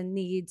of the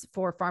needs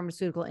for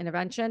pharmaceutical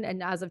intervention.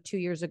 And as of 2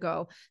 years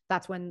ago,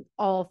 that's when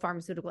all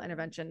pharmaceutical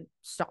intervention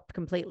stopped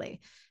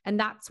completely. And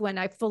that's when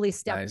I fully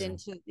stepped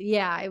into,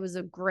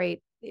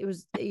 it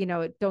was,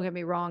 don't get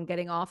me wrong,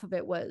 getting off of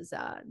it was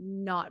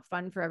not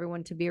fun for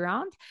everyone to be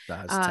around.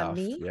 That's tough.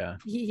 Me.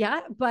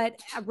 Yeah. But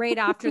right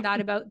after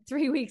that, about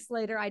 3 weeks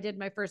later, I did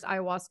my first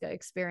ayahuasca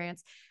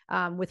experience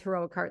with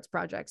Heroic Hearts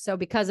Project. So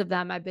because of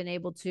them, I've been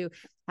able to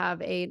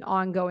have an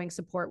ongoing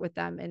support with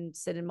them and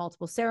sit in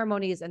multiple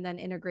ceremonies, and then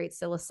integrate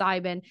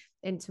psilocybin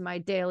into my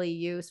daily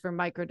use for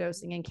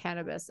microdosing and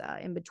cannabis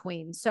in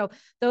between. So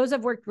those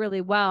have worked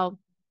really well.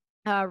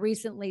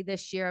 Recently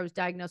this year, I was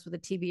diagnosed with a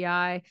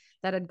TBI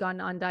that had gone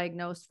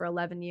undiagnosed for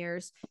 11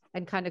 years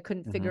and kind of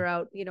couldn't figure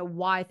out,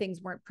 why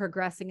things weren't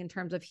progressing in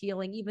terms of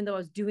healing, even though I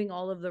was doing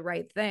all of the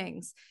right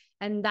things.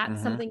 And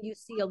that's something you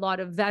see a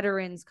lot of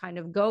veterans kind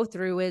of go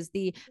through, is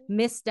the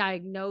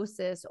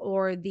misdiagnosis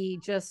or the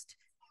just,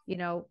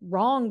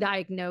 wrong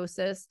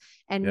diagnosis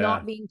and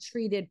not being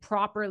treated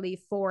properly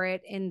for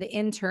it. In the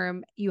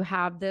interim, you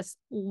have this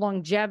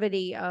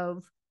longevity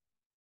of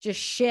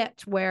just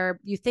shit where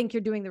you think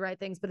you're doing the right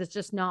things, but it's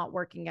just not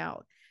working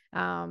out.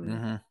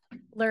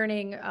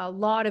 Learning a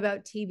lot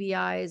about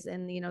TBIs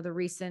and, the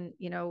recent,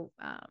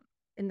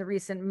 in the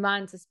recent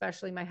months,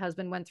 especially my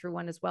husband went through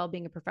one as well,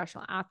 being a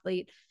professional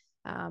athlete.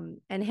 And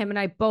him and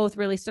I both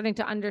really starting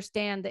to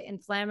understand the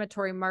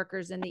inflammatory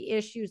markers and the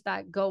issues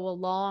that go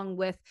along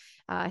with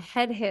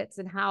head hits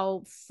and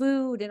how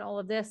food and all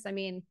of this. I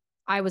mean,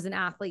 I was an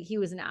athlete. He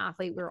was an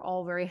athlete. We were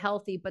all very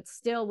healthy, but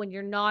still, when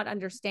you're not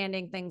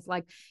understanding things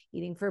like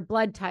eating for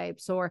blood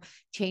types or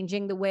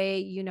changing the way,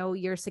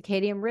 your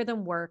circadian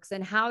rhythm works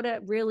and how to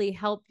really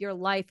help your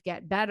life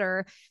get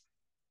better,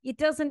 it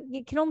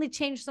can only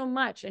change so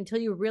much until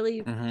you're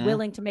really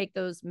willing to make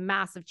those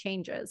massive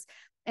changes.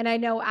 And I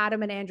know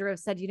Adam and Andrew have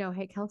said,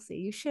 hey, Kelsey,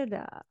 you should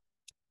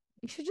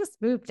just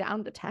move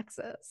down to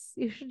Texas.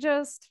 You should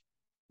just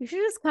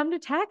come to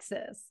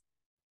Texas.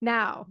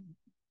 Now,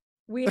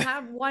 we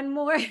have one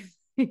more.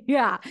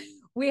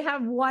 We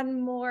have one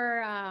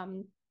more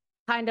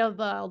kind of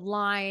a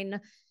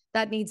line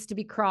that needs to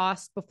be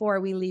crossed before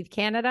we leave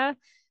Canada.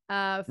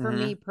 For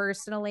me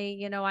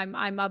personally,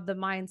 I'm of the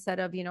mindset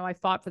of, I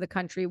fought for the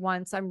country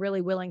once. I'm really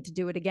willing to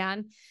do it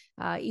again.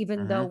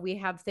 Even though we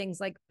have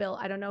things like Bill,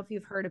 I don't know if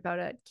you've heard about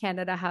it.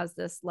 Canada has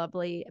this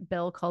lovely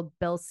bill called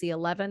Bill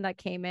C-11 that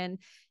came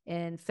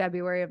in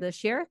February of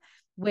this year,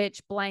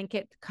 which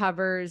blanket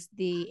covers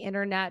the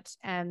internet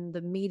and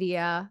the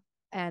media.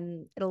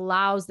 And it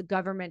allows the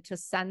government to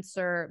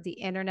censor the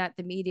internet,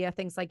 the media,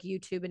 things like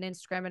YouTube and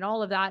Instagram and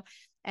all of that.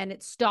 And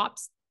it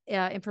stops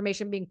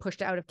information being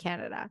pushed out of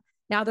Canada.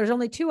 Now, there's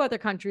only 2 other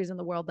countries in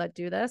the world that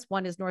do this.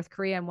 One is North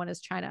Korea and one is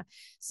China.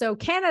 So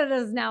Canada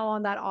is now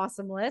on that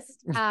awesome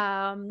list.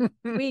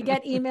 We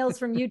get emails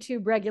from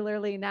YouTube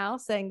regularly now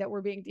saying that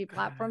we're being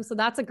deplatformed. So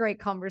that's a great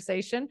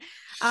conversation.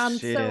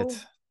 So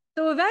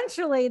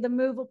eventually the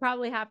move will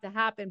probably have to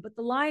happen. But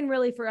the line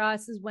really for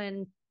us is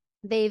when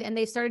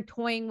they started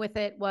toying with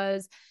it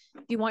was,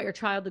 if you want your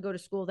child to go to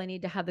school, they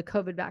need to have the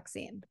COVID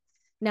vaccine.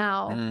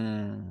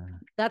 Now,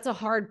 that's a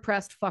hard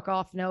pressed fuck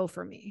off no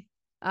for me.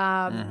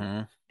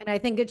 And I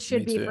think it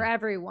should be for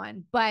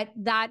everyone, but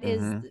that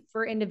is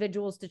for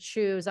individuals to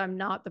choose. I'm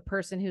not the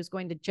person who's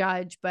going to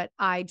judge, but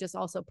I just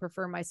also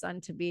prefer my son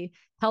to be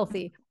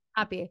healthy,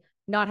 happy,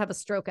 not have a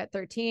stroke at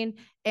 13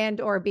 and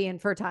or be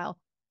infertile.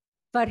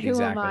 But who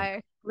am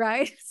I?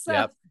 Right.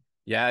 So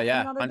yeah.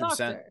 I'm not a 100%.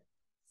 doctor.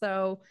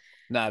 So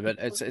no, but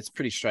it's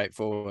pretty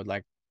straightforward.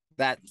 Like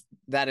that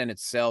in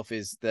itself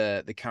is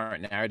the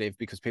current narrative,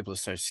 because people are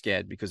so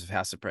scared because of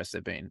how suppressed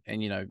they've been.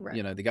 And,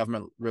 the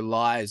government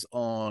relies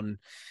on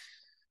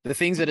the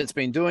things that it's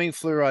been doing: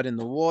 fluoride in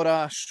the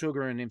water,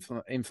 sugar and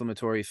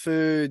inflammatory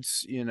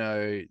foods,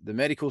 the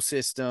medical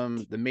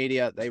system, the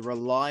media. They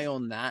rely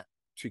on that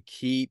to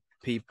keep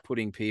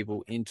putting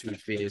people into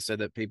fear so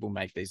that people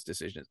make these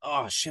decisions.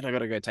 Oh shit, I got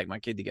to go take my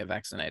kid to get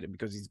vaccinated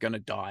because he's going to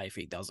die if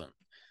he doesn't.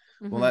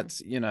 Well, that's,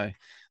 the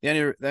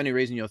only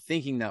reason you're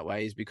thinking that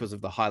way is because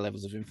of the high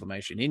levels of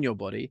inflammation in your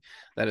body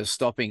that is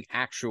stopping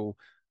actual,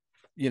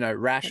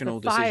 rational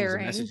decisions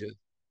and messages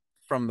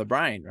from the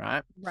brain,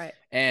 right? Right.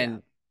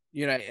 And,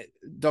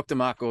 Dr.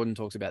 Mark Gordon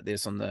talks about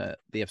this on the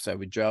episode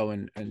with Joe,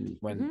 and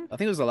when I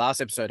think it was the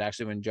last episode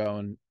actually when Joe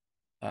and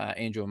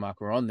Andrew and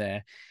Mark were on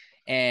there,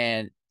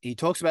 and he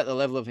talks about the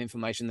level of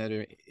inflammation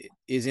that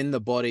is in the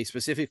body,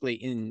 specifically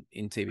in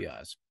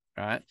TBIs,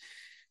 right?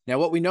 Now,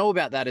 what we know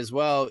about that as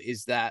well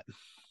is that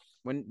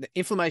when the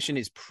inflammation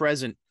is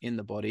present in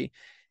the body,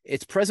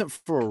 it's present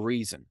for a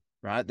reason,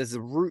 right? There's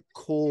a root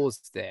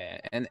cause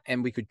there,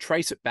 and we could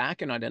trace it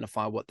back and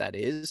identify what that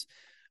is,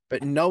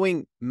 but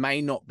knowing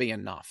may not be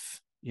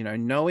enough.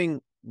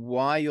 Knowing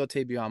why your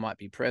TBI might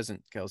be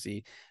present,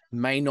 Kelsey,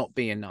 may not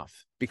be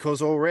enough,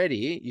 because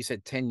already you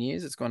said 10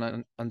 years, it's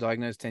gone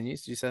undiagnosed 10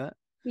 years. Did you say that?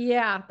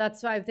 Yeah,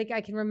 that's why I think I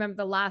can remember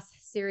the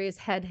last serious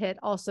head hit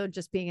also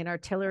just being an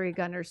artillery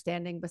gunner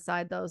standing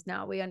beside those.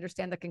 Now we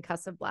understand the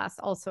concussive blast.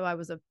 Also, I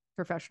was a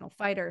professional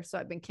fighter, so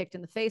I've been kicked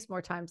in the face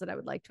more times than I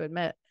would like to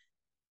admit.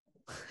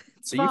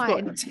 So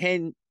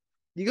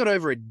you got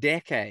over a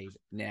decade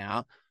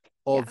now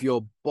of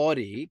your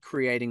body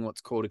creating what's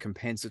called a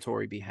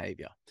compensatory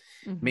behavior,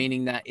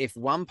 meaning that if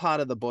one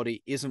part of the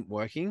body isn't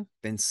working,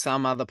 then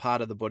some other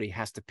part of the body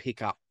has to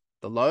pick up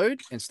the load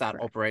and start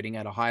operating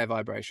at a higher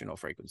vibration or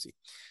frequency.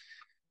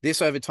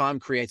 This over time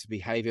creates a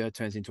behavior,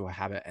 turns into a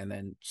habit, and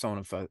then so on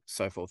and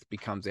so forth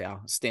becomes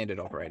our standard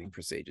operating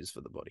procedures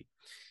for the body.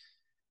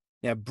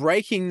 Now,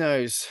 breaking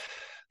those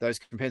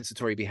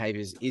compensatory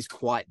behaviors is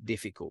quite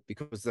difficult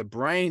because the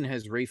brain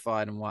has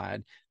refired and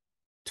wired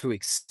to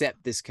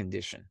accept this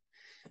condition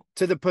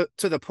to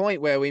the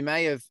point where we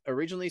may have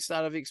originally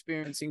started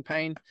experiencing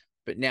pain,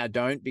 but now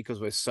don't, because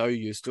we're so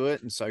used to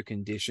it and so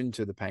conditioned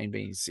to the pain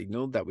being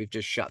signaled that we've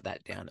just shut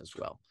that down as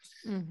well.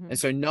 And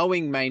so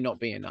knowing may not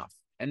be enough.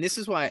 And this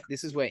is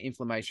where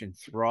inflammation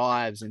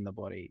thrives in the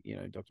body.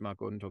 Dr. Mark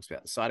Gordon talks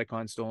about the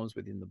cytokine storms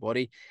within the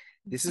body.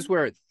 This is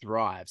where it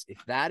thrives.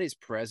 If that is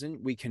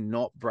present, we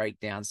cannot break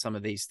down some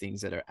of these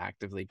things that are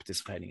actively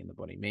participating in the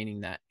body,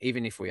 meaning that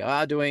even if we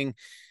are doing,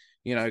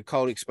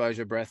 cold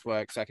exposure, breath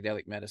work,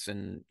 psychedelic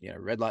medicine,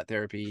 red light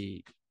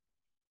therapy,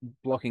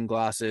 blocking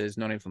glasses,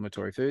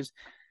 non-inflammatory foods,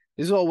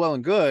 this is all well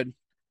and good,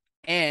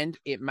 and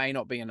it may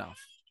not be enough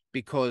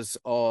because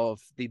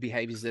of the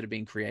behaviors that are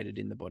being created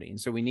in the body.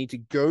 And so we need to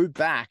go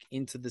back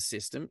into the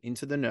system,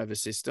 into the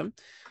nervous system,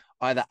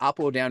 either up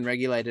or down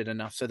regulated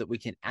enough so that we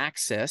can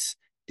access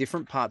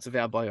different parts of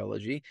our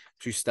biology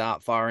to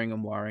start firing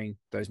and wiring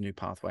those new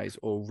pathways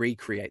or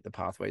recreate the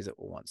pathways that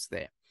were once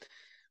there.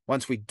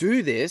 Once we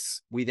do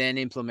this, we then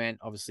implement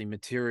obviously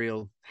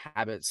material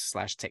habits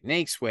 /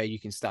 techniques where you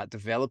can start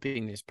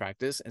developing this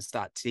practice and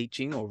start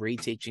teaching or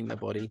reteaching the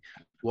body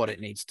what it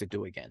needs to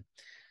do again.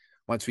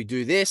 Once we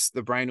do this,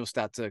 the brain will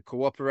start to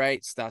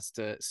cooperate, starts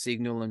to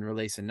signal and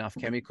release enough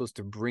chemicals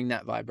to bring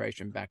that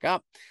vibration back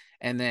up.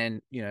 And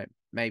then,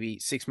 maybe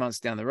 6 months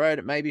down the road,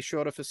 it may be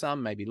shorter for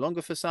some, maybe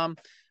longer for some,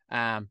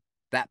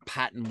 that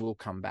pattern will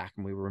come back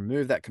and we will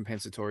remove that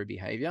compensatory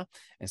behavior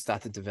and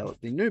start to develop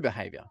the new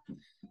behavior.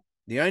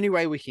 The only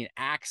way we can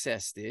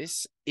access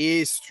this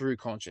is through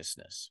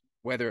consciousness,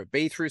 whether it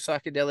be through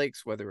psychedelics,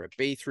 whether it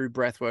be through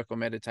breathwork or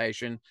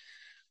meditation,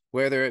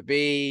 whether it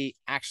be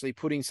actually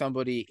putting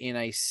somebody in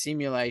a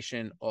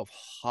simulation of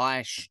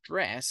high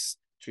stress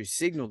to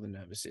signal the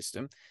nervous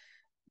system.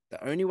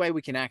 The only way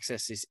we can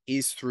access this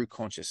is through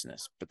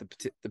consciousness, but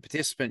the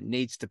participant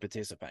needs to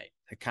participate.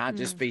 It can't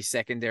just be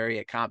secondary.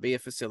 It can't be a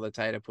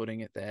facilitator putting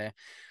it there.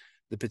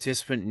 The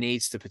participant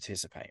needs to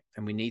participate,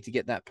 and we need to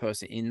get that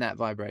person in that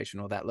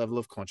vibration or that level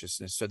of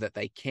consciousness so that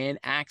they can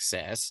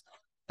access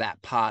that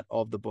part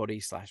of the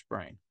body /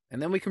 brain. And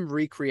then we can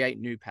recreate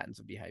new patterns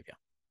of behavior.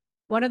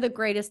 One of the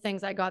greatest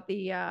things I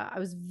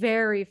was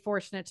very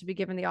fortunate to be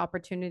given the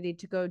opportunity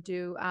to go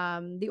do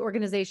the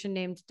organization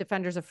named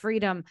Defenders of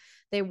Freedom.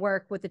 They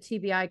work with the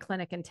TBI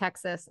clinic in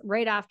Texas.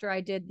 Right after I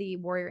did the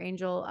Warrior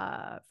Angel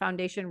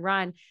Foundation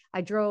run,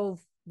 I drove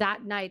that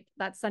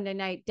Sunday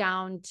night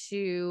down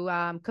to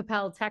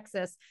Coppell,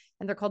 Texas,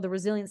 and they're called the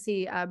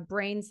Resiliency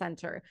Brain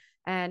Center.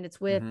 And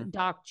it's with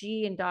Doc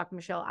G and Doc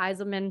Michelle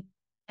Eiselman.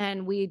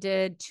 And we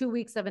did 2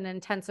 weeks of an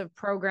intensive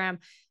program,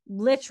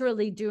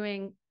 literally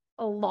doing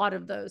a lot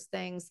of those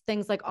things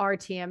like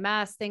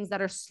RTMS, things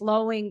that are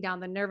slowing down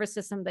the nervous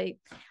system.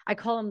 I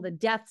call them the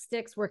death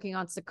sticks, working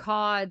on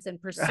saccades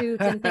and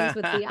pursuits and things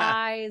with the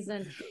eyes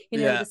and,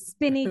 the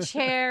spinny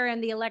chair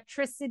and the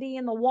electricity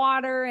and the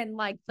water and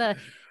like the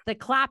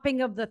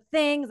clapping of the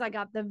things. I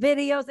got the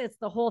videos. It's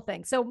the whole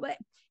thing. So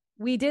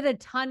we did a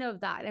ton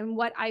of that. And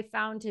what I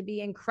found to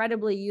be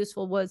incredibly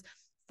useful was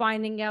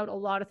finding out a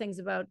lot of things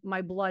about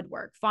my blood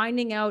work,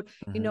 finding out,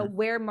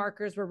 where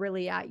markers were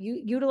really at,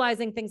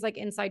 utilizing things like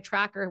Inside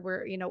Tracker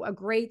were, a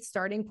great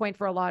starting point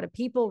for a lot of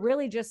people,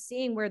 really just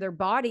seeing where their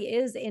body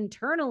is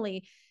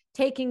internally,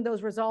 taking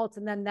those results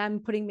and then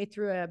them putting me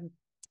through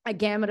a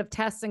gamut of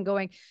tests and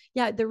going,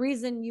 yeah, the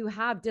reason you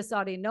have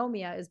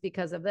dysautonomia is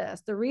because of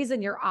this. The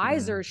reason your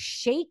eyes are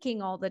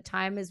shaking all the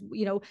time is,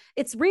 you know,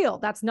 it's real.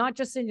 That's not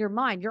just in your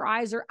mind. Your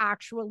eyes are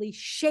actually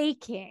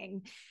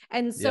shaking.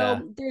 And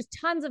so there's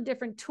tons of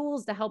different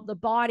tools to help the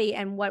body.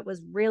 And what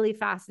was really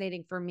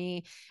fascinating for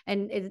me,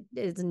 and it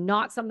is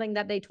not something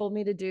that they told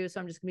me to do,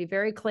 so I'm just gonna be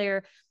very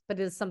clear, but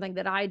it is something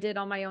that I did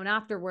on my own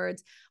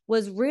afterwards,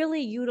 was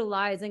really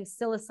utilizing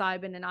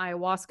psilocybin and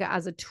ayahuasca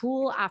as a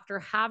tool after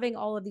having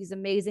all of these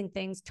amazing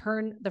things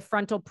turn the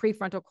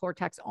prefrontal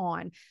cortex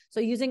on.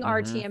 So using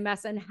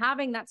RTMS and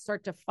having that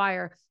start to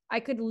fire, I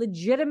could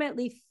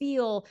legitimately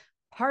feel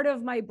part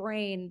of my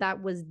brain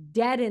that was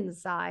dead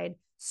inside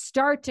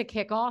start to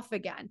kick off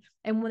again.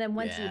 And then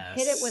once you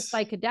hit it with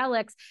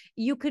psychedelics,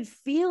 you could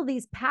feel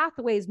these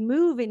pathways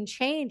move and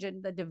change,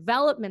 and the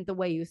development, the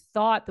way you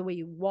thought, the way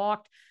you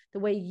walked, the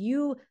way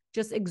you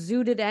just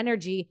exuded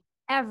energy,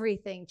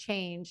 everything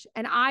changed.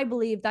 And I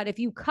believe that if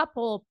you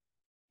couple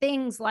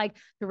things like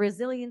the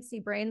Resiliency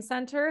Brain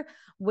Center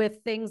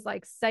with things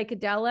like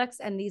psychedelics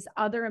and these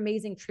other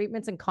amazing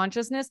treatments and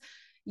consciousness,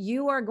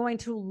 you are going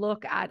to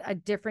look at a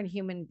different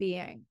human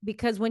being.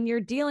 Because when you're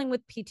dealing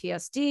with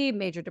PTSD,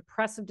 major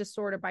depressive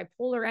disorder,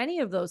 bipolar, any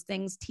of those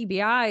things,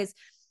 TBIs,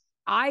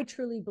 I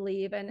truly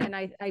believe, and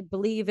I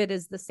believe it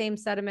is the same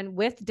sentiment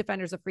with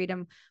Defenders of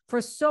Freedom. For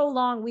so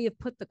long, we have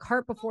put the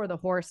cart before the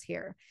horse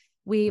here.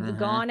 We've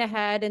gone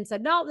ahead and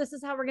said, no, this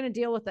is how we're going to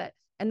deal with it.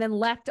 And then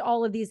left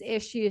all of these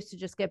issues to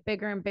just get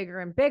bigger and bigger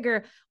and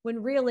bigger,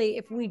 when really,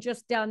 if we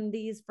just done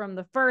these from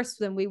the first,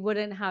 then we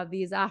wouldn't have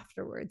these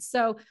afterwards.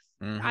 So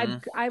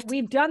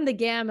we've done the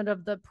gamut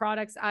of the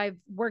products. I've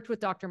worked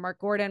with Dr. Mark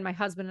Gordon. My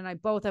husband and I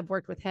both have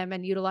worked with him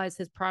and utilized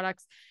his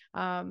products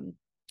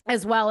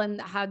as well, and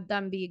had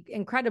them be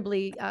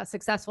incredibly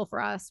successful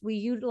for us. We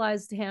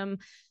utilized him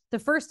the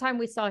first time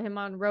we saw him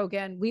on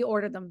Rogan. We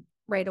ordered them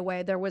right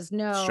away. There was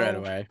no straight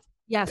away.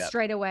 Yeah,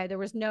 straight away. There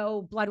was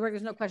no blood work.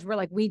 There's no question. We're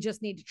like, we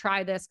just need to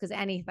try this, because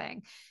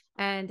anything.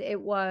 And it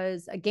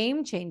was a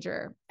game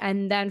changer.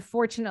 And then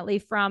fortunately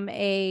from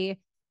the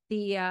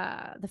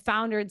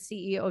founder and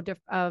CEO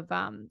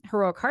of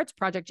Heroic Hearts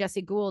Project,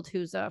 Jesse Gould,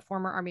 who's a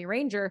former Army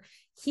Ranger,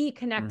 he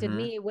connected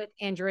me with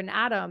Andrew and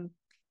Adam.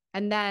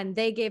 And then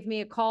they gave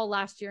me a call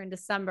last year in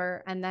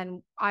December. And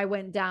then I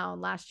went down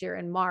last year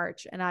in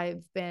March, and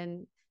I've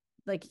been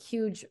like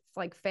huge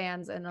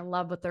fans and in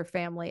love with their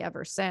family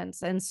ever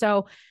since. And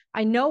so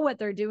I know what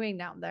they're doing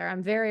down there.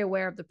 I'm very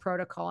aware of the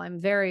protocol.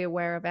 I'm very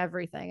aware of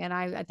everything. And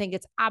I think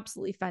it's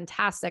absolutely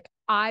fantastic.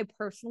 I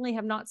personally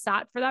have not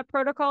sat for that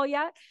protocol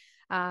yet.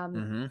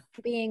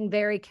 Being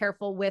very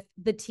careful with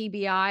the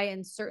TBI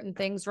and certain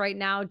things right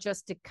now,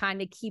 just to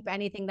kind of keep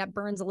anything that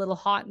burns a little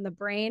hot in the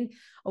brain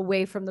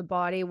away from the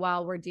body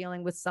while we're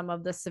dealing with some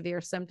of the severe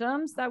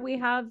symptoms that we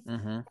have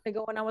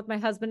going on with my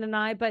husband and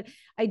I. But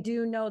I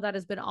do know that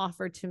has been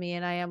offered to me,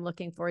 and I am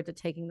looking forward to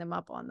taking them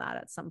up on that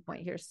at some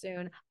point here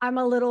soon. I'm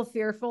a little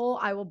fearful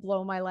I will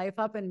blow my life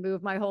up and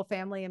move my whole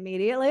family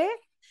immediately,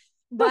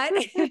 but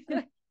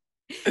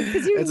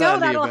because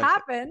that'll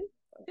happen.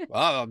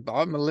 Well,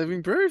 I'm a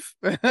living proof.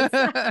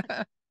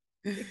 Exactly.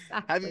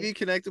 Have you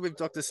connected with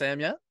Dr. Sam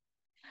yet?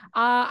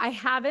 I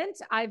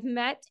haven't. I've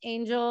met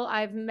Angel.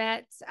 I've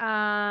met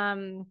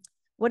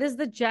what is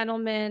the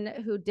gentleman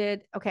who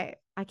did? Okay,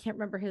 I can't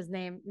remember his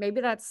name.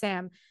 Maybe that's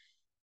Sam.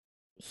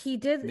 He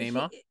did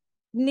Nima.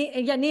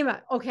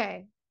 Nima.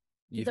 Okay,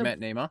 You've met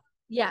Nima?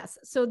 Yes.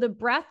 So the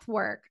breath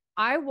work.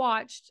 I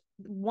watched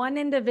one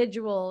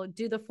individual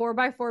do the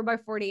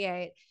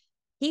 4x4x48.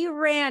 He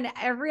ran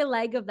every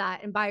leg of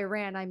that. And by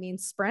ran, I mean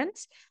sprint.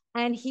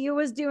 And he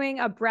was doing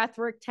a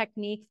breathwork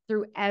technique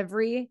through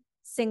every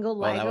single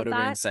leg of that. That would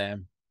have been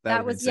Sam.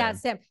 That was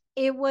Sam.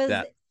 It was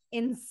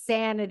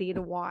insanity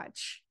to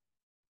watch.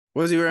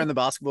 Was he wearing the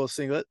basketball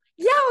singlet?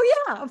 Yeah,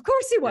 of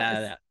course he was.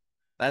 Yeah.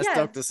 That's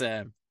Dr.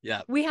 Sam.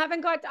 Yeah. We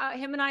haven't got,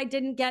 him and I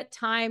didn't get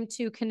time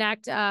to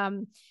connect.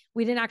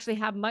 We didn't actually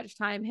have much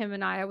time, him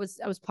and I was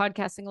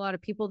podcasting a lot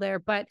of people there,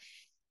 but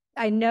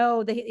I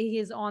know that he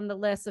is on the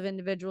list of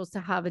individuals to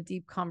have a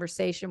deep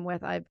conversation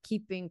with. I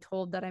keep being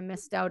told that I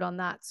missed out on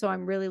that. So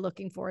I'm really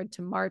looking forward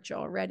to March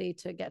already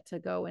to get to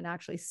go and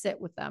actually sit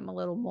with them a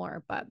little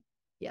more. But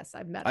yes,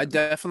 I've met him. I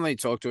definitely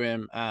talked to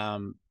him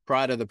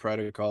prior to the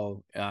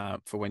protocol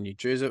for when you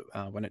choose it,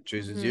 when it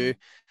chooses you.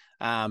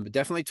 But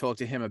definitely talk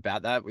to him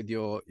about that with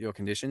your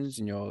conditions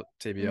and your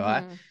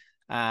TBI.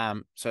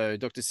 So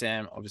Dr.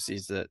 Sam obviously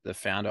is the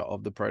founder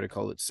of the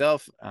protocol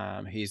itself.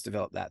 He's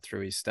developed that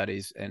through his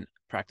studies and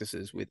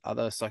practices with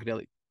other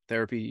psychedelic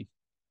therapy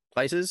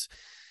places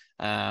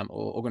or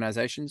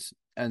organizations.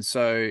 And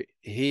so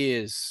he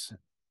is,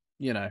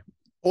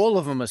 all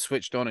of them are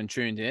switched on and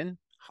tuned in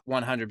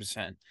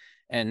 100%.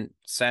 And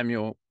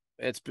Samuel,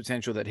 it's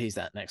potential that he's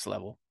that next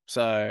level.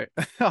 So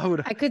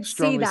I could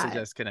strongly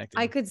suggest connecting.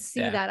 I could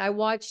see that. I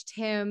watched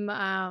him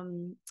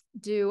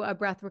do a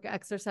breathwork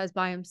exercise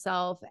by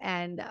himself,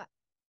 and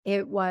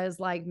it was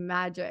like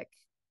magic.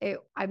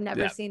 I've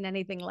never seen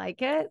anything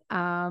like it.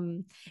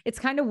 It's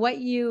kind of what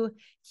you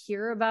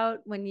hear about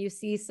when you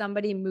see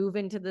somebody move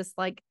into this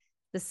like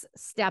this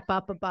step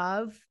up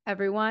above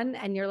everyone.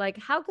 And you're like,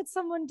 how could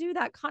someone do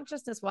that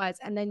consciousness wise?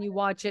 And then you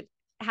watch it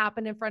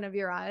happen in front of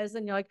your eyes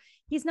and you're like,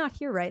 he's not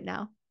here right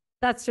now.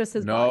 That's just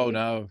his body.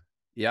 No.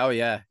 Yeah, oh,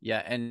 yeah.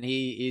 And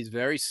he is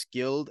very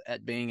skilled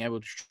at being able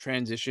to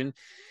transition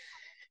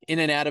in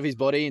and out of his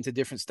body into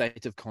different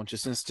states of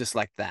consciousness, just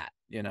like that,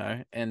 you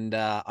know. And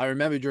I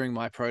remember during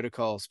my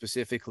protocol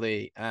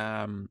specifically,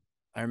 I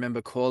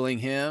remember calling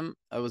him.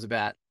 It was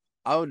about,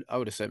 I would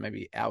have said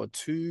maybe hour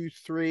 2,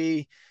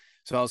 3.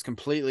 So I was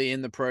completely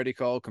in the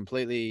protocol,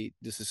 completely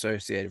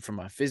disassociated from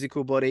my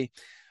physical body.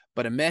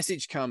 But a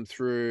message come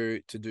through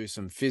to do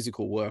some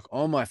physical work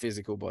on my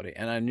physical body.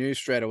 And I knew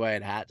straight away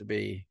it had to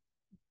be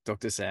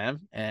Dr.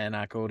 Sam. And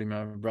I called him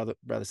over,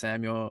 brother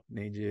Samuel,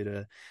 need you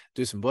to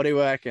do some body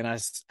work. And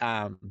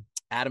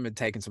Adam had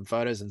taken some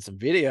photos and some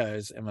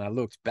videos. And when I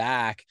looked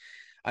back,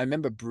 I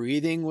remember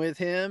breathing with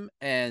him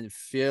and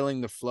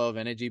feeling the flow of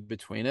energy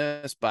between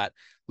us. But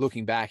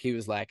looking back, he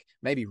was like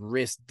maybe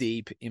wrist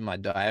deep in my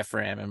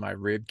diaphragm and my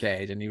rib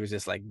cage. And he was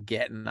just like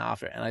getting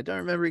after it. And I don't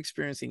remember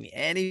experiencing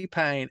any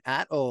pain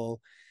at all.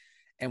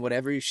 And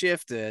whatever he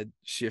shifted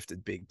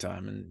big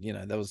time. And, you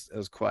know, that was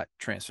quite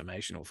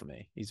transformational for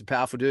me. He's a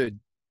powerful dude.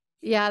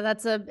 Yeah,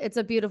 it's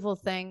a beautiful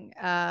thing.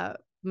 I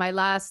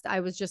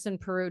was just in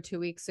Peru 2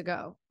 weeks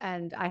ago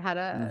and I had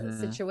a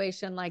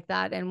situation like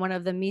that. And one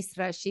of the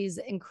Mistra, she's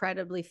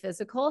incredibly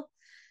physical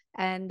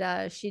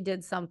and she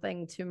did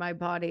something to my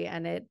body.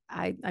 And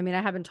I mean,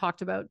 I haven't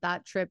talked about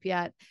that trip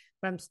yet,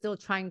 but I'm still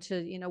trying to,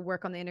 you know,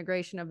 work on the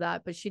integration of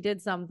that. But she did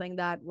something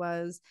that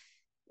was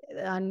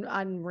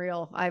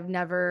unreal. I've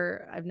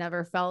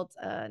never felt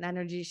an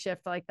energy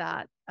shift like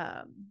that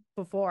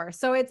before.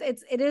 So it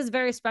is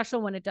very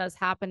special when it does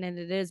happen, and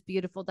it is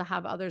beautiful to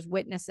have others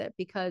witness it,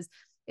 because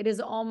it is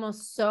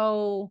almost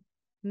so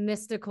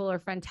mystical or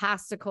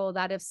fantastical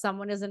that if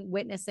someone isn't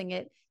witnessing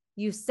it,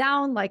 you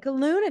sound like a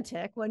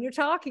lunatic when you're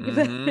talking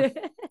about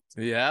it.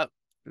 Yeah,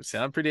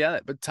 sound pretty at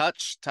it. But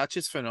touch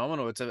is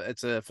phenomenal.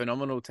 It's a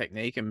phenomenal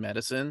technique in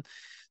medicine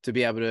to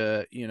be able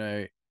to, you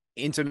know,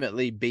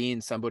 intimately be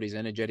in somebody's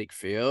energetic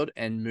field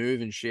and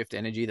move and shift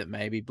energy that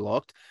may be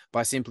blocked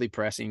by simply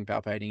pressing,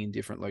 palpating in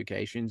different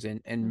locations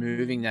and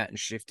moving that and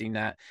shifting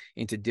that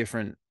into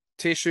different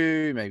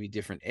tissue, maybe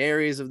different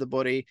areas of the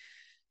body.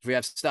 If we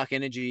have stuck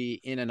energy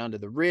in and under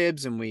the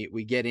ribs and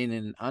we get in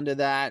and under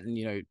that and,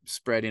 you know,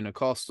 spread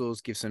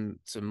intercostals, give some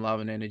love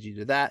and energy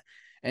to that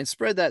and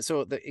spread that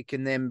so that it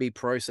can then be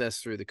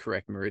processed through the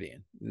correct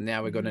meridian.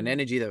 Now we've got an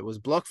energy that was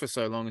blocked for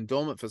so long and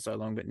dormant for so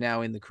long, but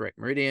now in the correct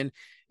meridian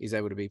is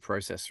able to be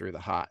processed through the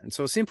heart. And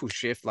so a simple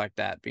shift like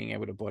that, being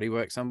able to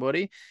bodywork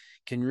somebody,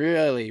 can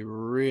really,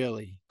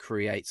 really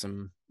create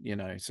some, you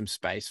know, some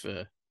space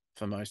for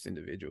most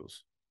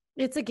individuals.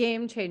 It's a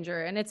game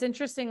changer. And it's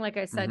interesting, like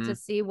I said, to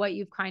see what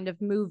you've kind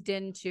of moved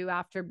into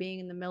after being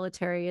in the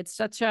military. It's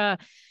such a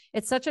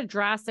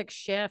drastic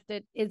shift.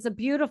 It's a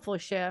beautiful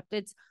shift.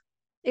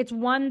 It's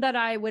one that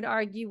I would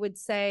argue would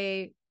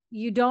say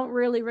you don't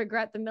really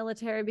regret the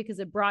military because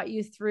it brought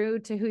you through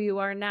to who you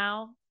are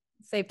now.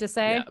 Safe to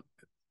say? Yeah.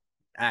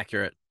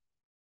 Accurate.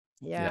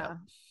 Yeah.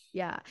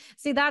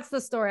 See, that's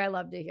the story I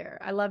love to hear.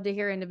 I love to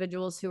hear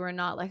individuals who are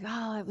not like,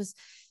 oh, it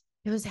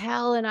was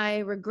hell and I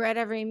regret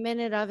every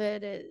minute of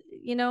it.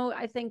 You know,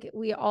 I think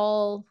we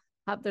all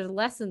have, there's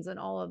lessons in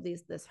all of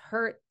this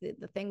hurt,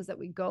 the things that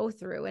we go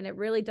through. And it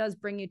really does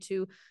bring you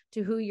to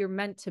who you're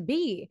meant to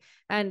be.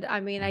 And I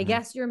mean, I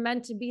guess you're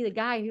meant to be the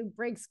guy who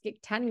breaks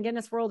 10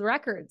 Guinness World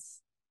Records.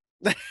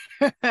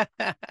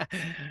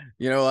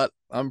 You know what?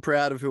 I'm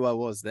proud of who I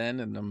was then,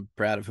 and I'm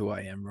proud of who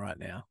I am right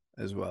now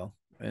as well.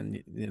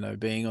 And, you know,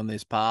 being on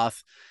this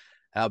path,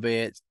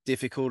 albeit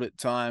difficult at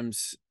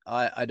times,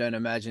 I don't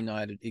imagine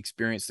I'd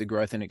experience the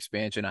growth and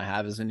expansion I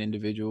have as an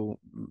individual,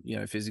 you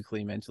know,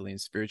 physically, mentally,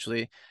 and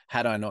spiritually,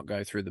 had I not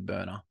go through the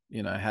burner.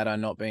 You know, had I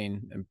not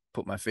been and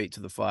put my feet to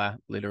the fire.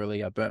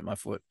 Literally, I burnt my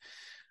foot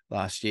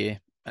last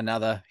year.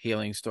 Another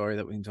healing story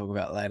that we can talk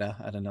about later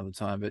at another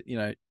time. But, you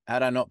know,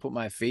 had I not put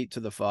my feet to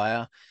the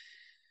fire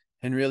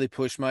and really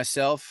push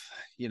myself,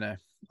 you know,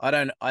 I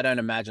don't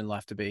imagine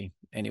life to be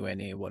anywhere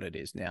near what it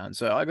is now. And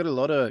so I got a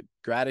lot of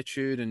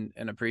gratitude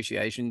and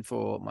appreciation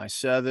for my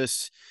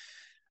service.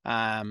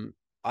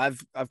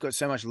 I've got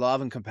so much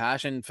love and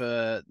compassion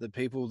for the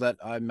people that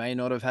I may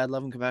not have had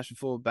love and compassion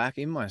for back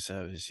in my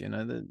service, you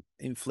know, that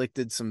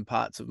inflicted some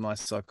parts of my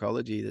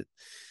psychology that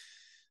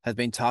has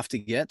been tough to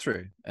get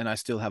through. And I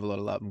still have a lot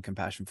of love and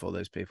compassion for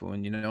those people.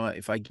 And you know what,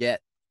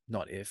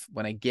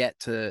 when I get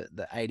to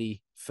the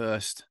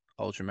 81st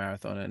ultra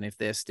marathon, and if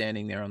they're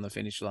standing there on the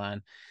finish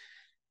line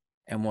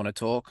and want to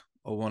talk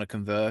or want to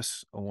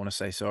converse or want to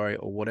say sorry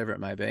or whatever it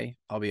may be,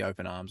 I'll be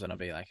open arms and I'll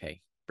be like,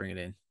 hey, bring it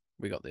in.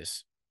 We got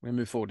this. We're going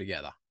to move forward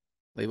together.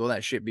 Leave all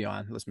that shit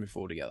behind. Let's move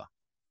forward together.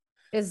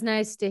 It's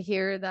nice to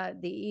hear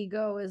that the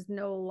ego is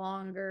no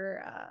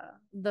longer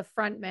the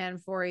front man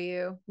for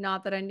you.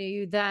 Not that I knew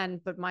you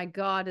then, but my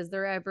God, is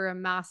there ever a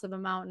massive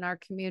amount in our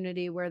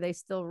community where they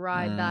still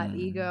ride that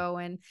ego?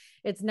 And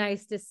it's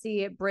nice to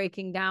see it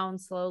breaking down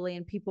slowly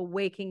and people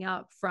waking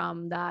up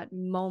from that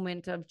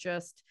moment of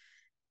just,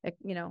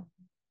 you know,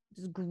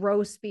 just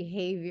gross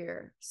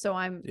behavior. So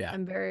I'm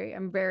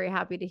very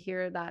happy to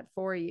hear that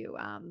for you,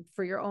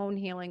 for your own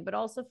healing, but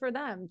also for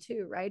them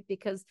too, right?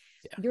 Because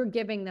you're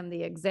giving them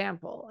the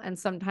example. And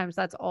sometimes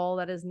that's all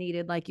that is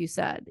needed. Like you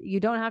said, you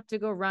don't have to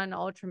go run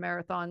ultra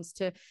marathons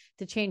to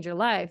change your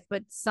life,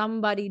 but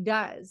somebody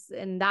does.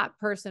 And that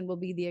person will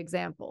be the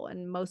example.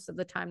 And most of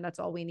the time, that's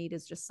all we need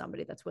is just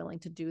somebody that's willing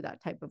to do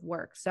that type of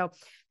work. So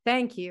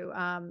thank you,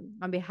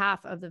 on behalf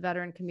of the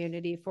veteran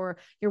community, for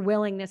your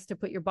willingness to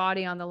put your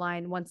body on the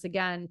line once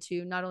again,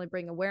 to not only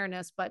bring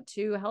awareness, but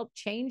to help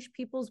change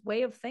people's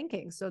way of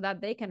thinking so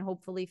that they can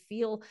hopefully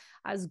feel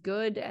as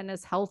good and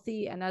as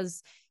healthy and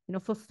as, you know,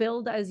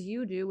 fulfilled as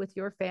you do with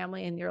your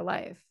family and your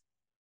life.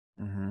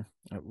 Mm-hmm.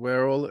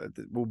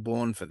 We're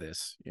born for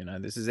this. You know,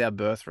 this is our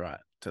birthright,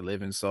 to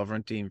live in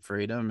sovereignty and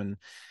freedom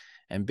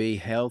and be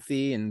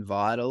healthy and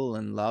vital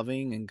and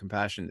loving and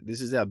compassionate.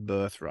 This is our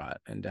birthright.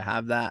 And to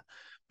have that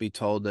be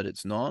told that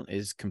it's not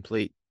is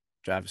complete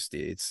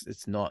travesty.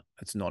 It's not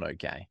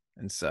okay.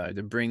 And so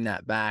to bring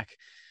that back,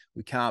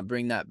 we can't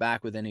bring that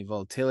back with any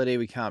volatility.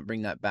 We can't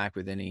bring that back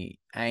with any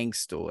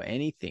angst or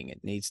anything.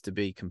 It needs to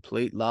be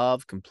complete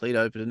love, complete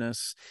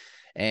openness.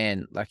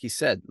 And like you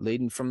said,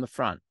 leading from the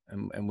front.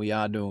 And we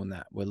are doing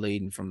that. We're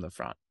leading from the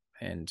front.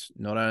 And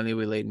not only are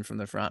we leading from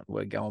the front,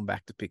 we're going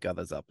back to pick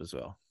others up as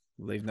well.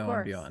 Leave no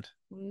one behind.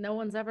 No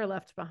one's ever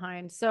left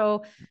behind.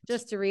 So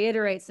just to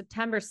reiterate,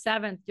 September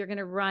 7th, you're going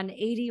to run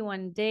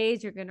 81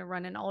 days. You're going to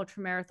run an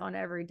ultra marathon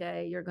every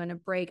day. You're going to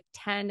break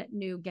 10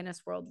 new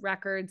Guinness World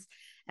Records.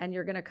 And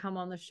you're going to come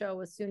on the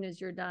show as soon as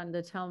you're done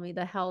to tell me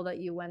the hell that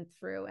you went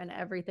through and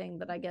everything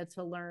that I get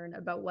to learn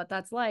about what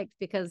that's like,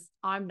 because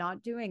I'm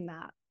not doing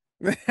that.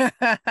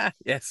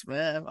 Yes,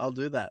 ma'am. I'll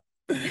do that.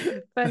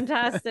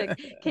 Fantastic.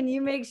 Can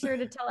you make sure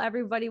to tell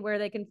everybody where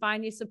they can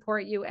find you,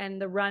 support you,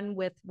 and the Run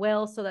with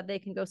Will, so that they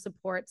can go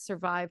support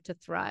Survive to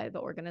Thrive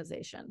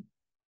organization?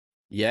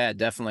 Yeah,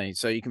 definitely.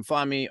 So you can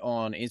find me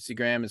on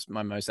Instagram. It's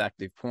my most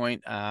active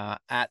point,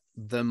 at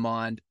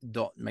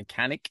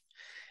themind.mechanic.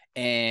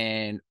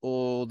 And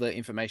all the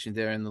information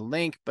there in the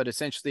link. But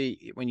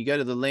essentially, when you go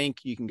to the link,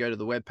 you can go to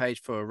the webpage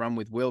for a Run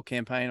with Will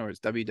campaign, or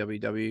it's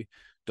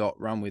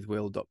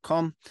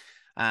www.runwithwill.com.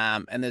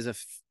 And there's a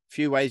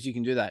few ways you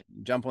can do that.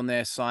 Jump on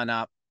there, sign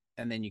up,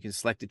 and then you can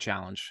select a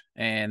challenge.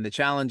 And the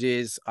challenge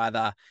is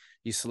either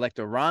you select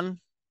a run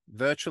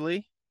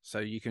virtually, so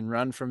you can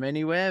run from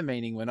anywhere,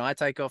 meaning when I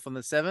take off on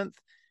the 7th,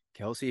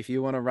 Kelsey, if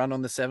you want to run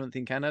on the 7th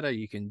in Canada,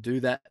 you can do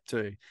that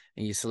too.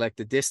 And you select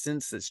a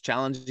distance that's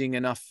challenging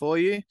enough for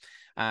you,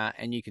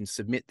 and you can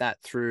submit that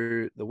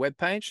through the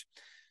webpage.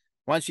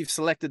 Once you've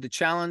selected the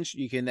challenge,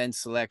 you can then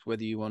select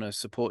whether you want to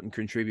support and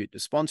contribute to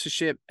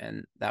sponsorship.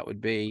 And that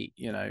would be,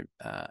 you know,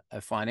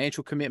 a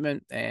financial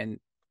commitment. And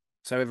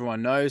so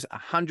everyone knows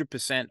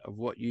 100% of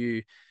what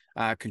you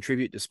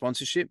contribute to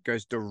sponsorship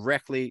goes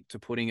directly to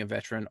putting a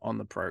veteran on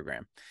the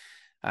program.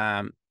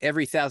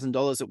 Every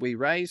 $1,000 that we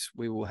raise,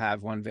 we will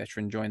have one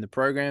veteran join the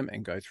program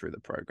and go through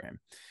the program.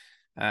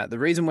 The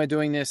reason we're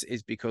doing this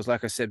is because,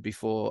 like I said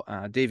before,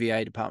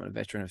 DVA, Department of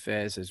Veteran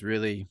Affairs, has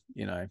really,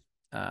 you know,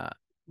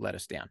 let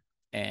us down.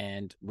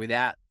 And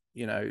without,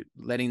 you know,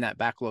 letting that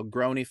backlog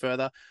grow any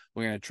further,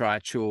 we're going to try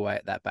to chew away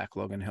at that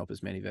backlog and help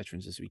as many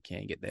veterans as we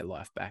can get their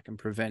life back and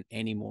prevent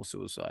any more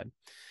suicide.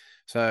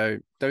 So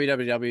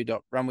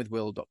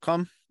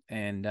www.runwithwill.com.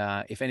 And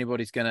if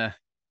anybody's going to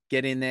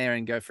get in there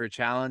and go for a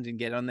challenge and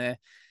get on there,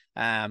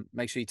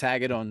 make sure you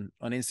tag it on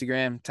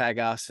Instagram, tag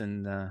us,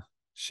 and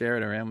share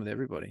it around with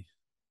everybody.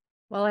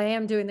 Well, I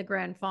am doing the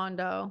Grand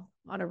Fondo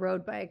on a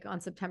road bike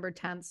on September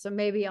 10th. So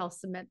maybe I'll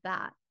submit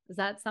that. Is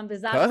that something?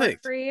 Does that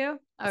Perfect. work for you?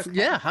 Okay.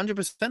 Yeah,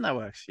 100% that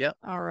works. Yeah.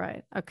 All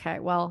right. Okay.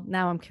 Well,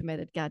 now I'm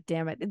committed. God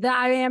damn it.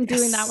 I am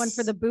doing that one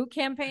for the boot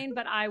campaign,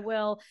 but I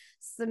will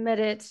submit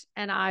it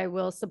and I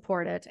will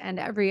support it. And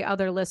every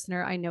other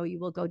listener, I know you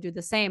will go do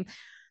the same.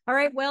 All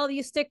right. Well,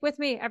 you stick with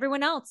me.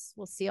 Everyone else,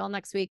 we'll see you all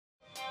next week.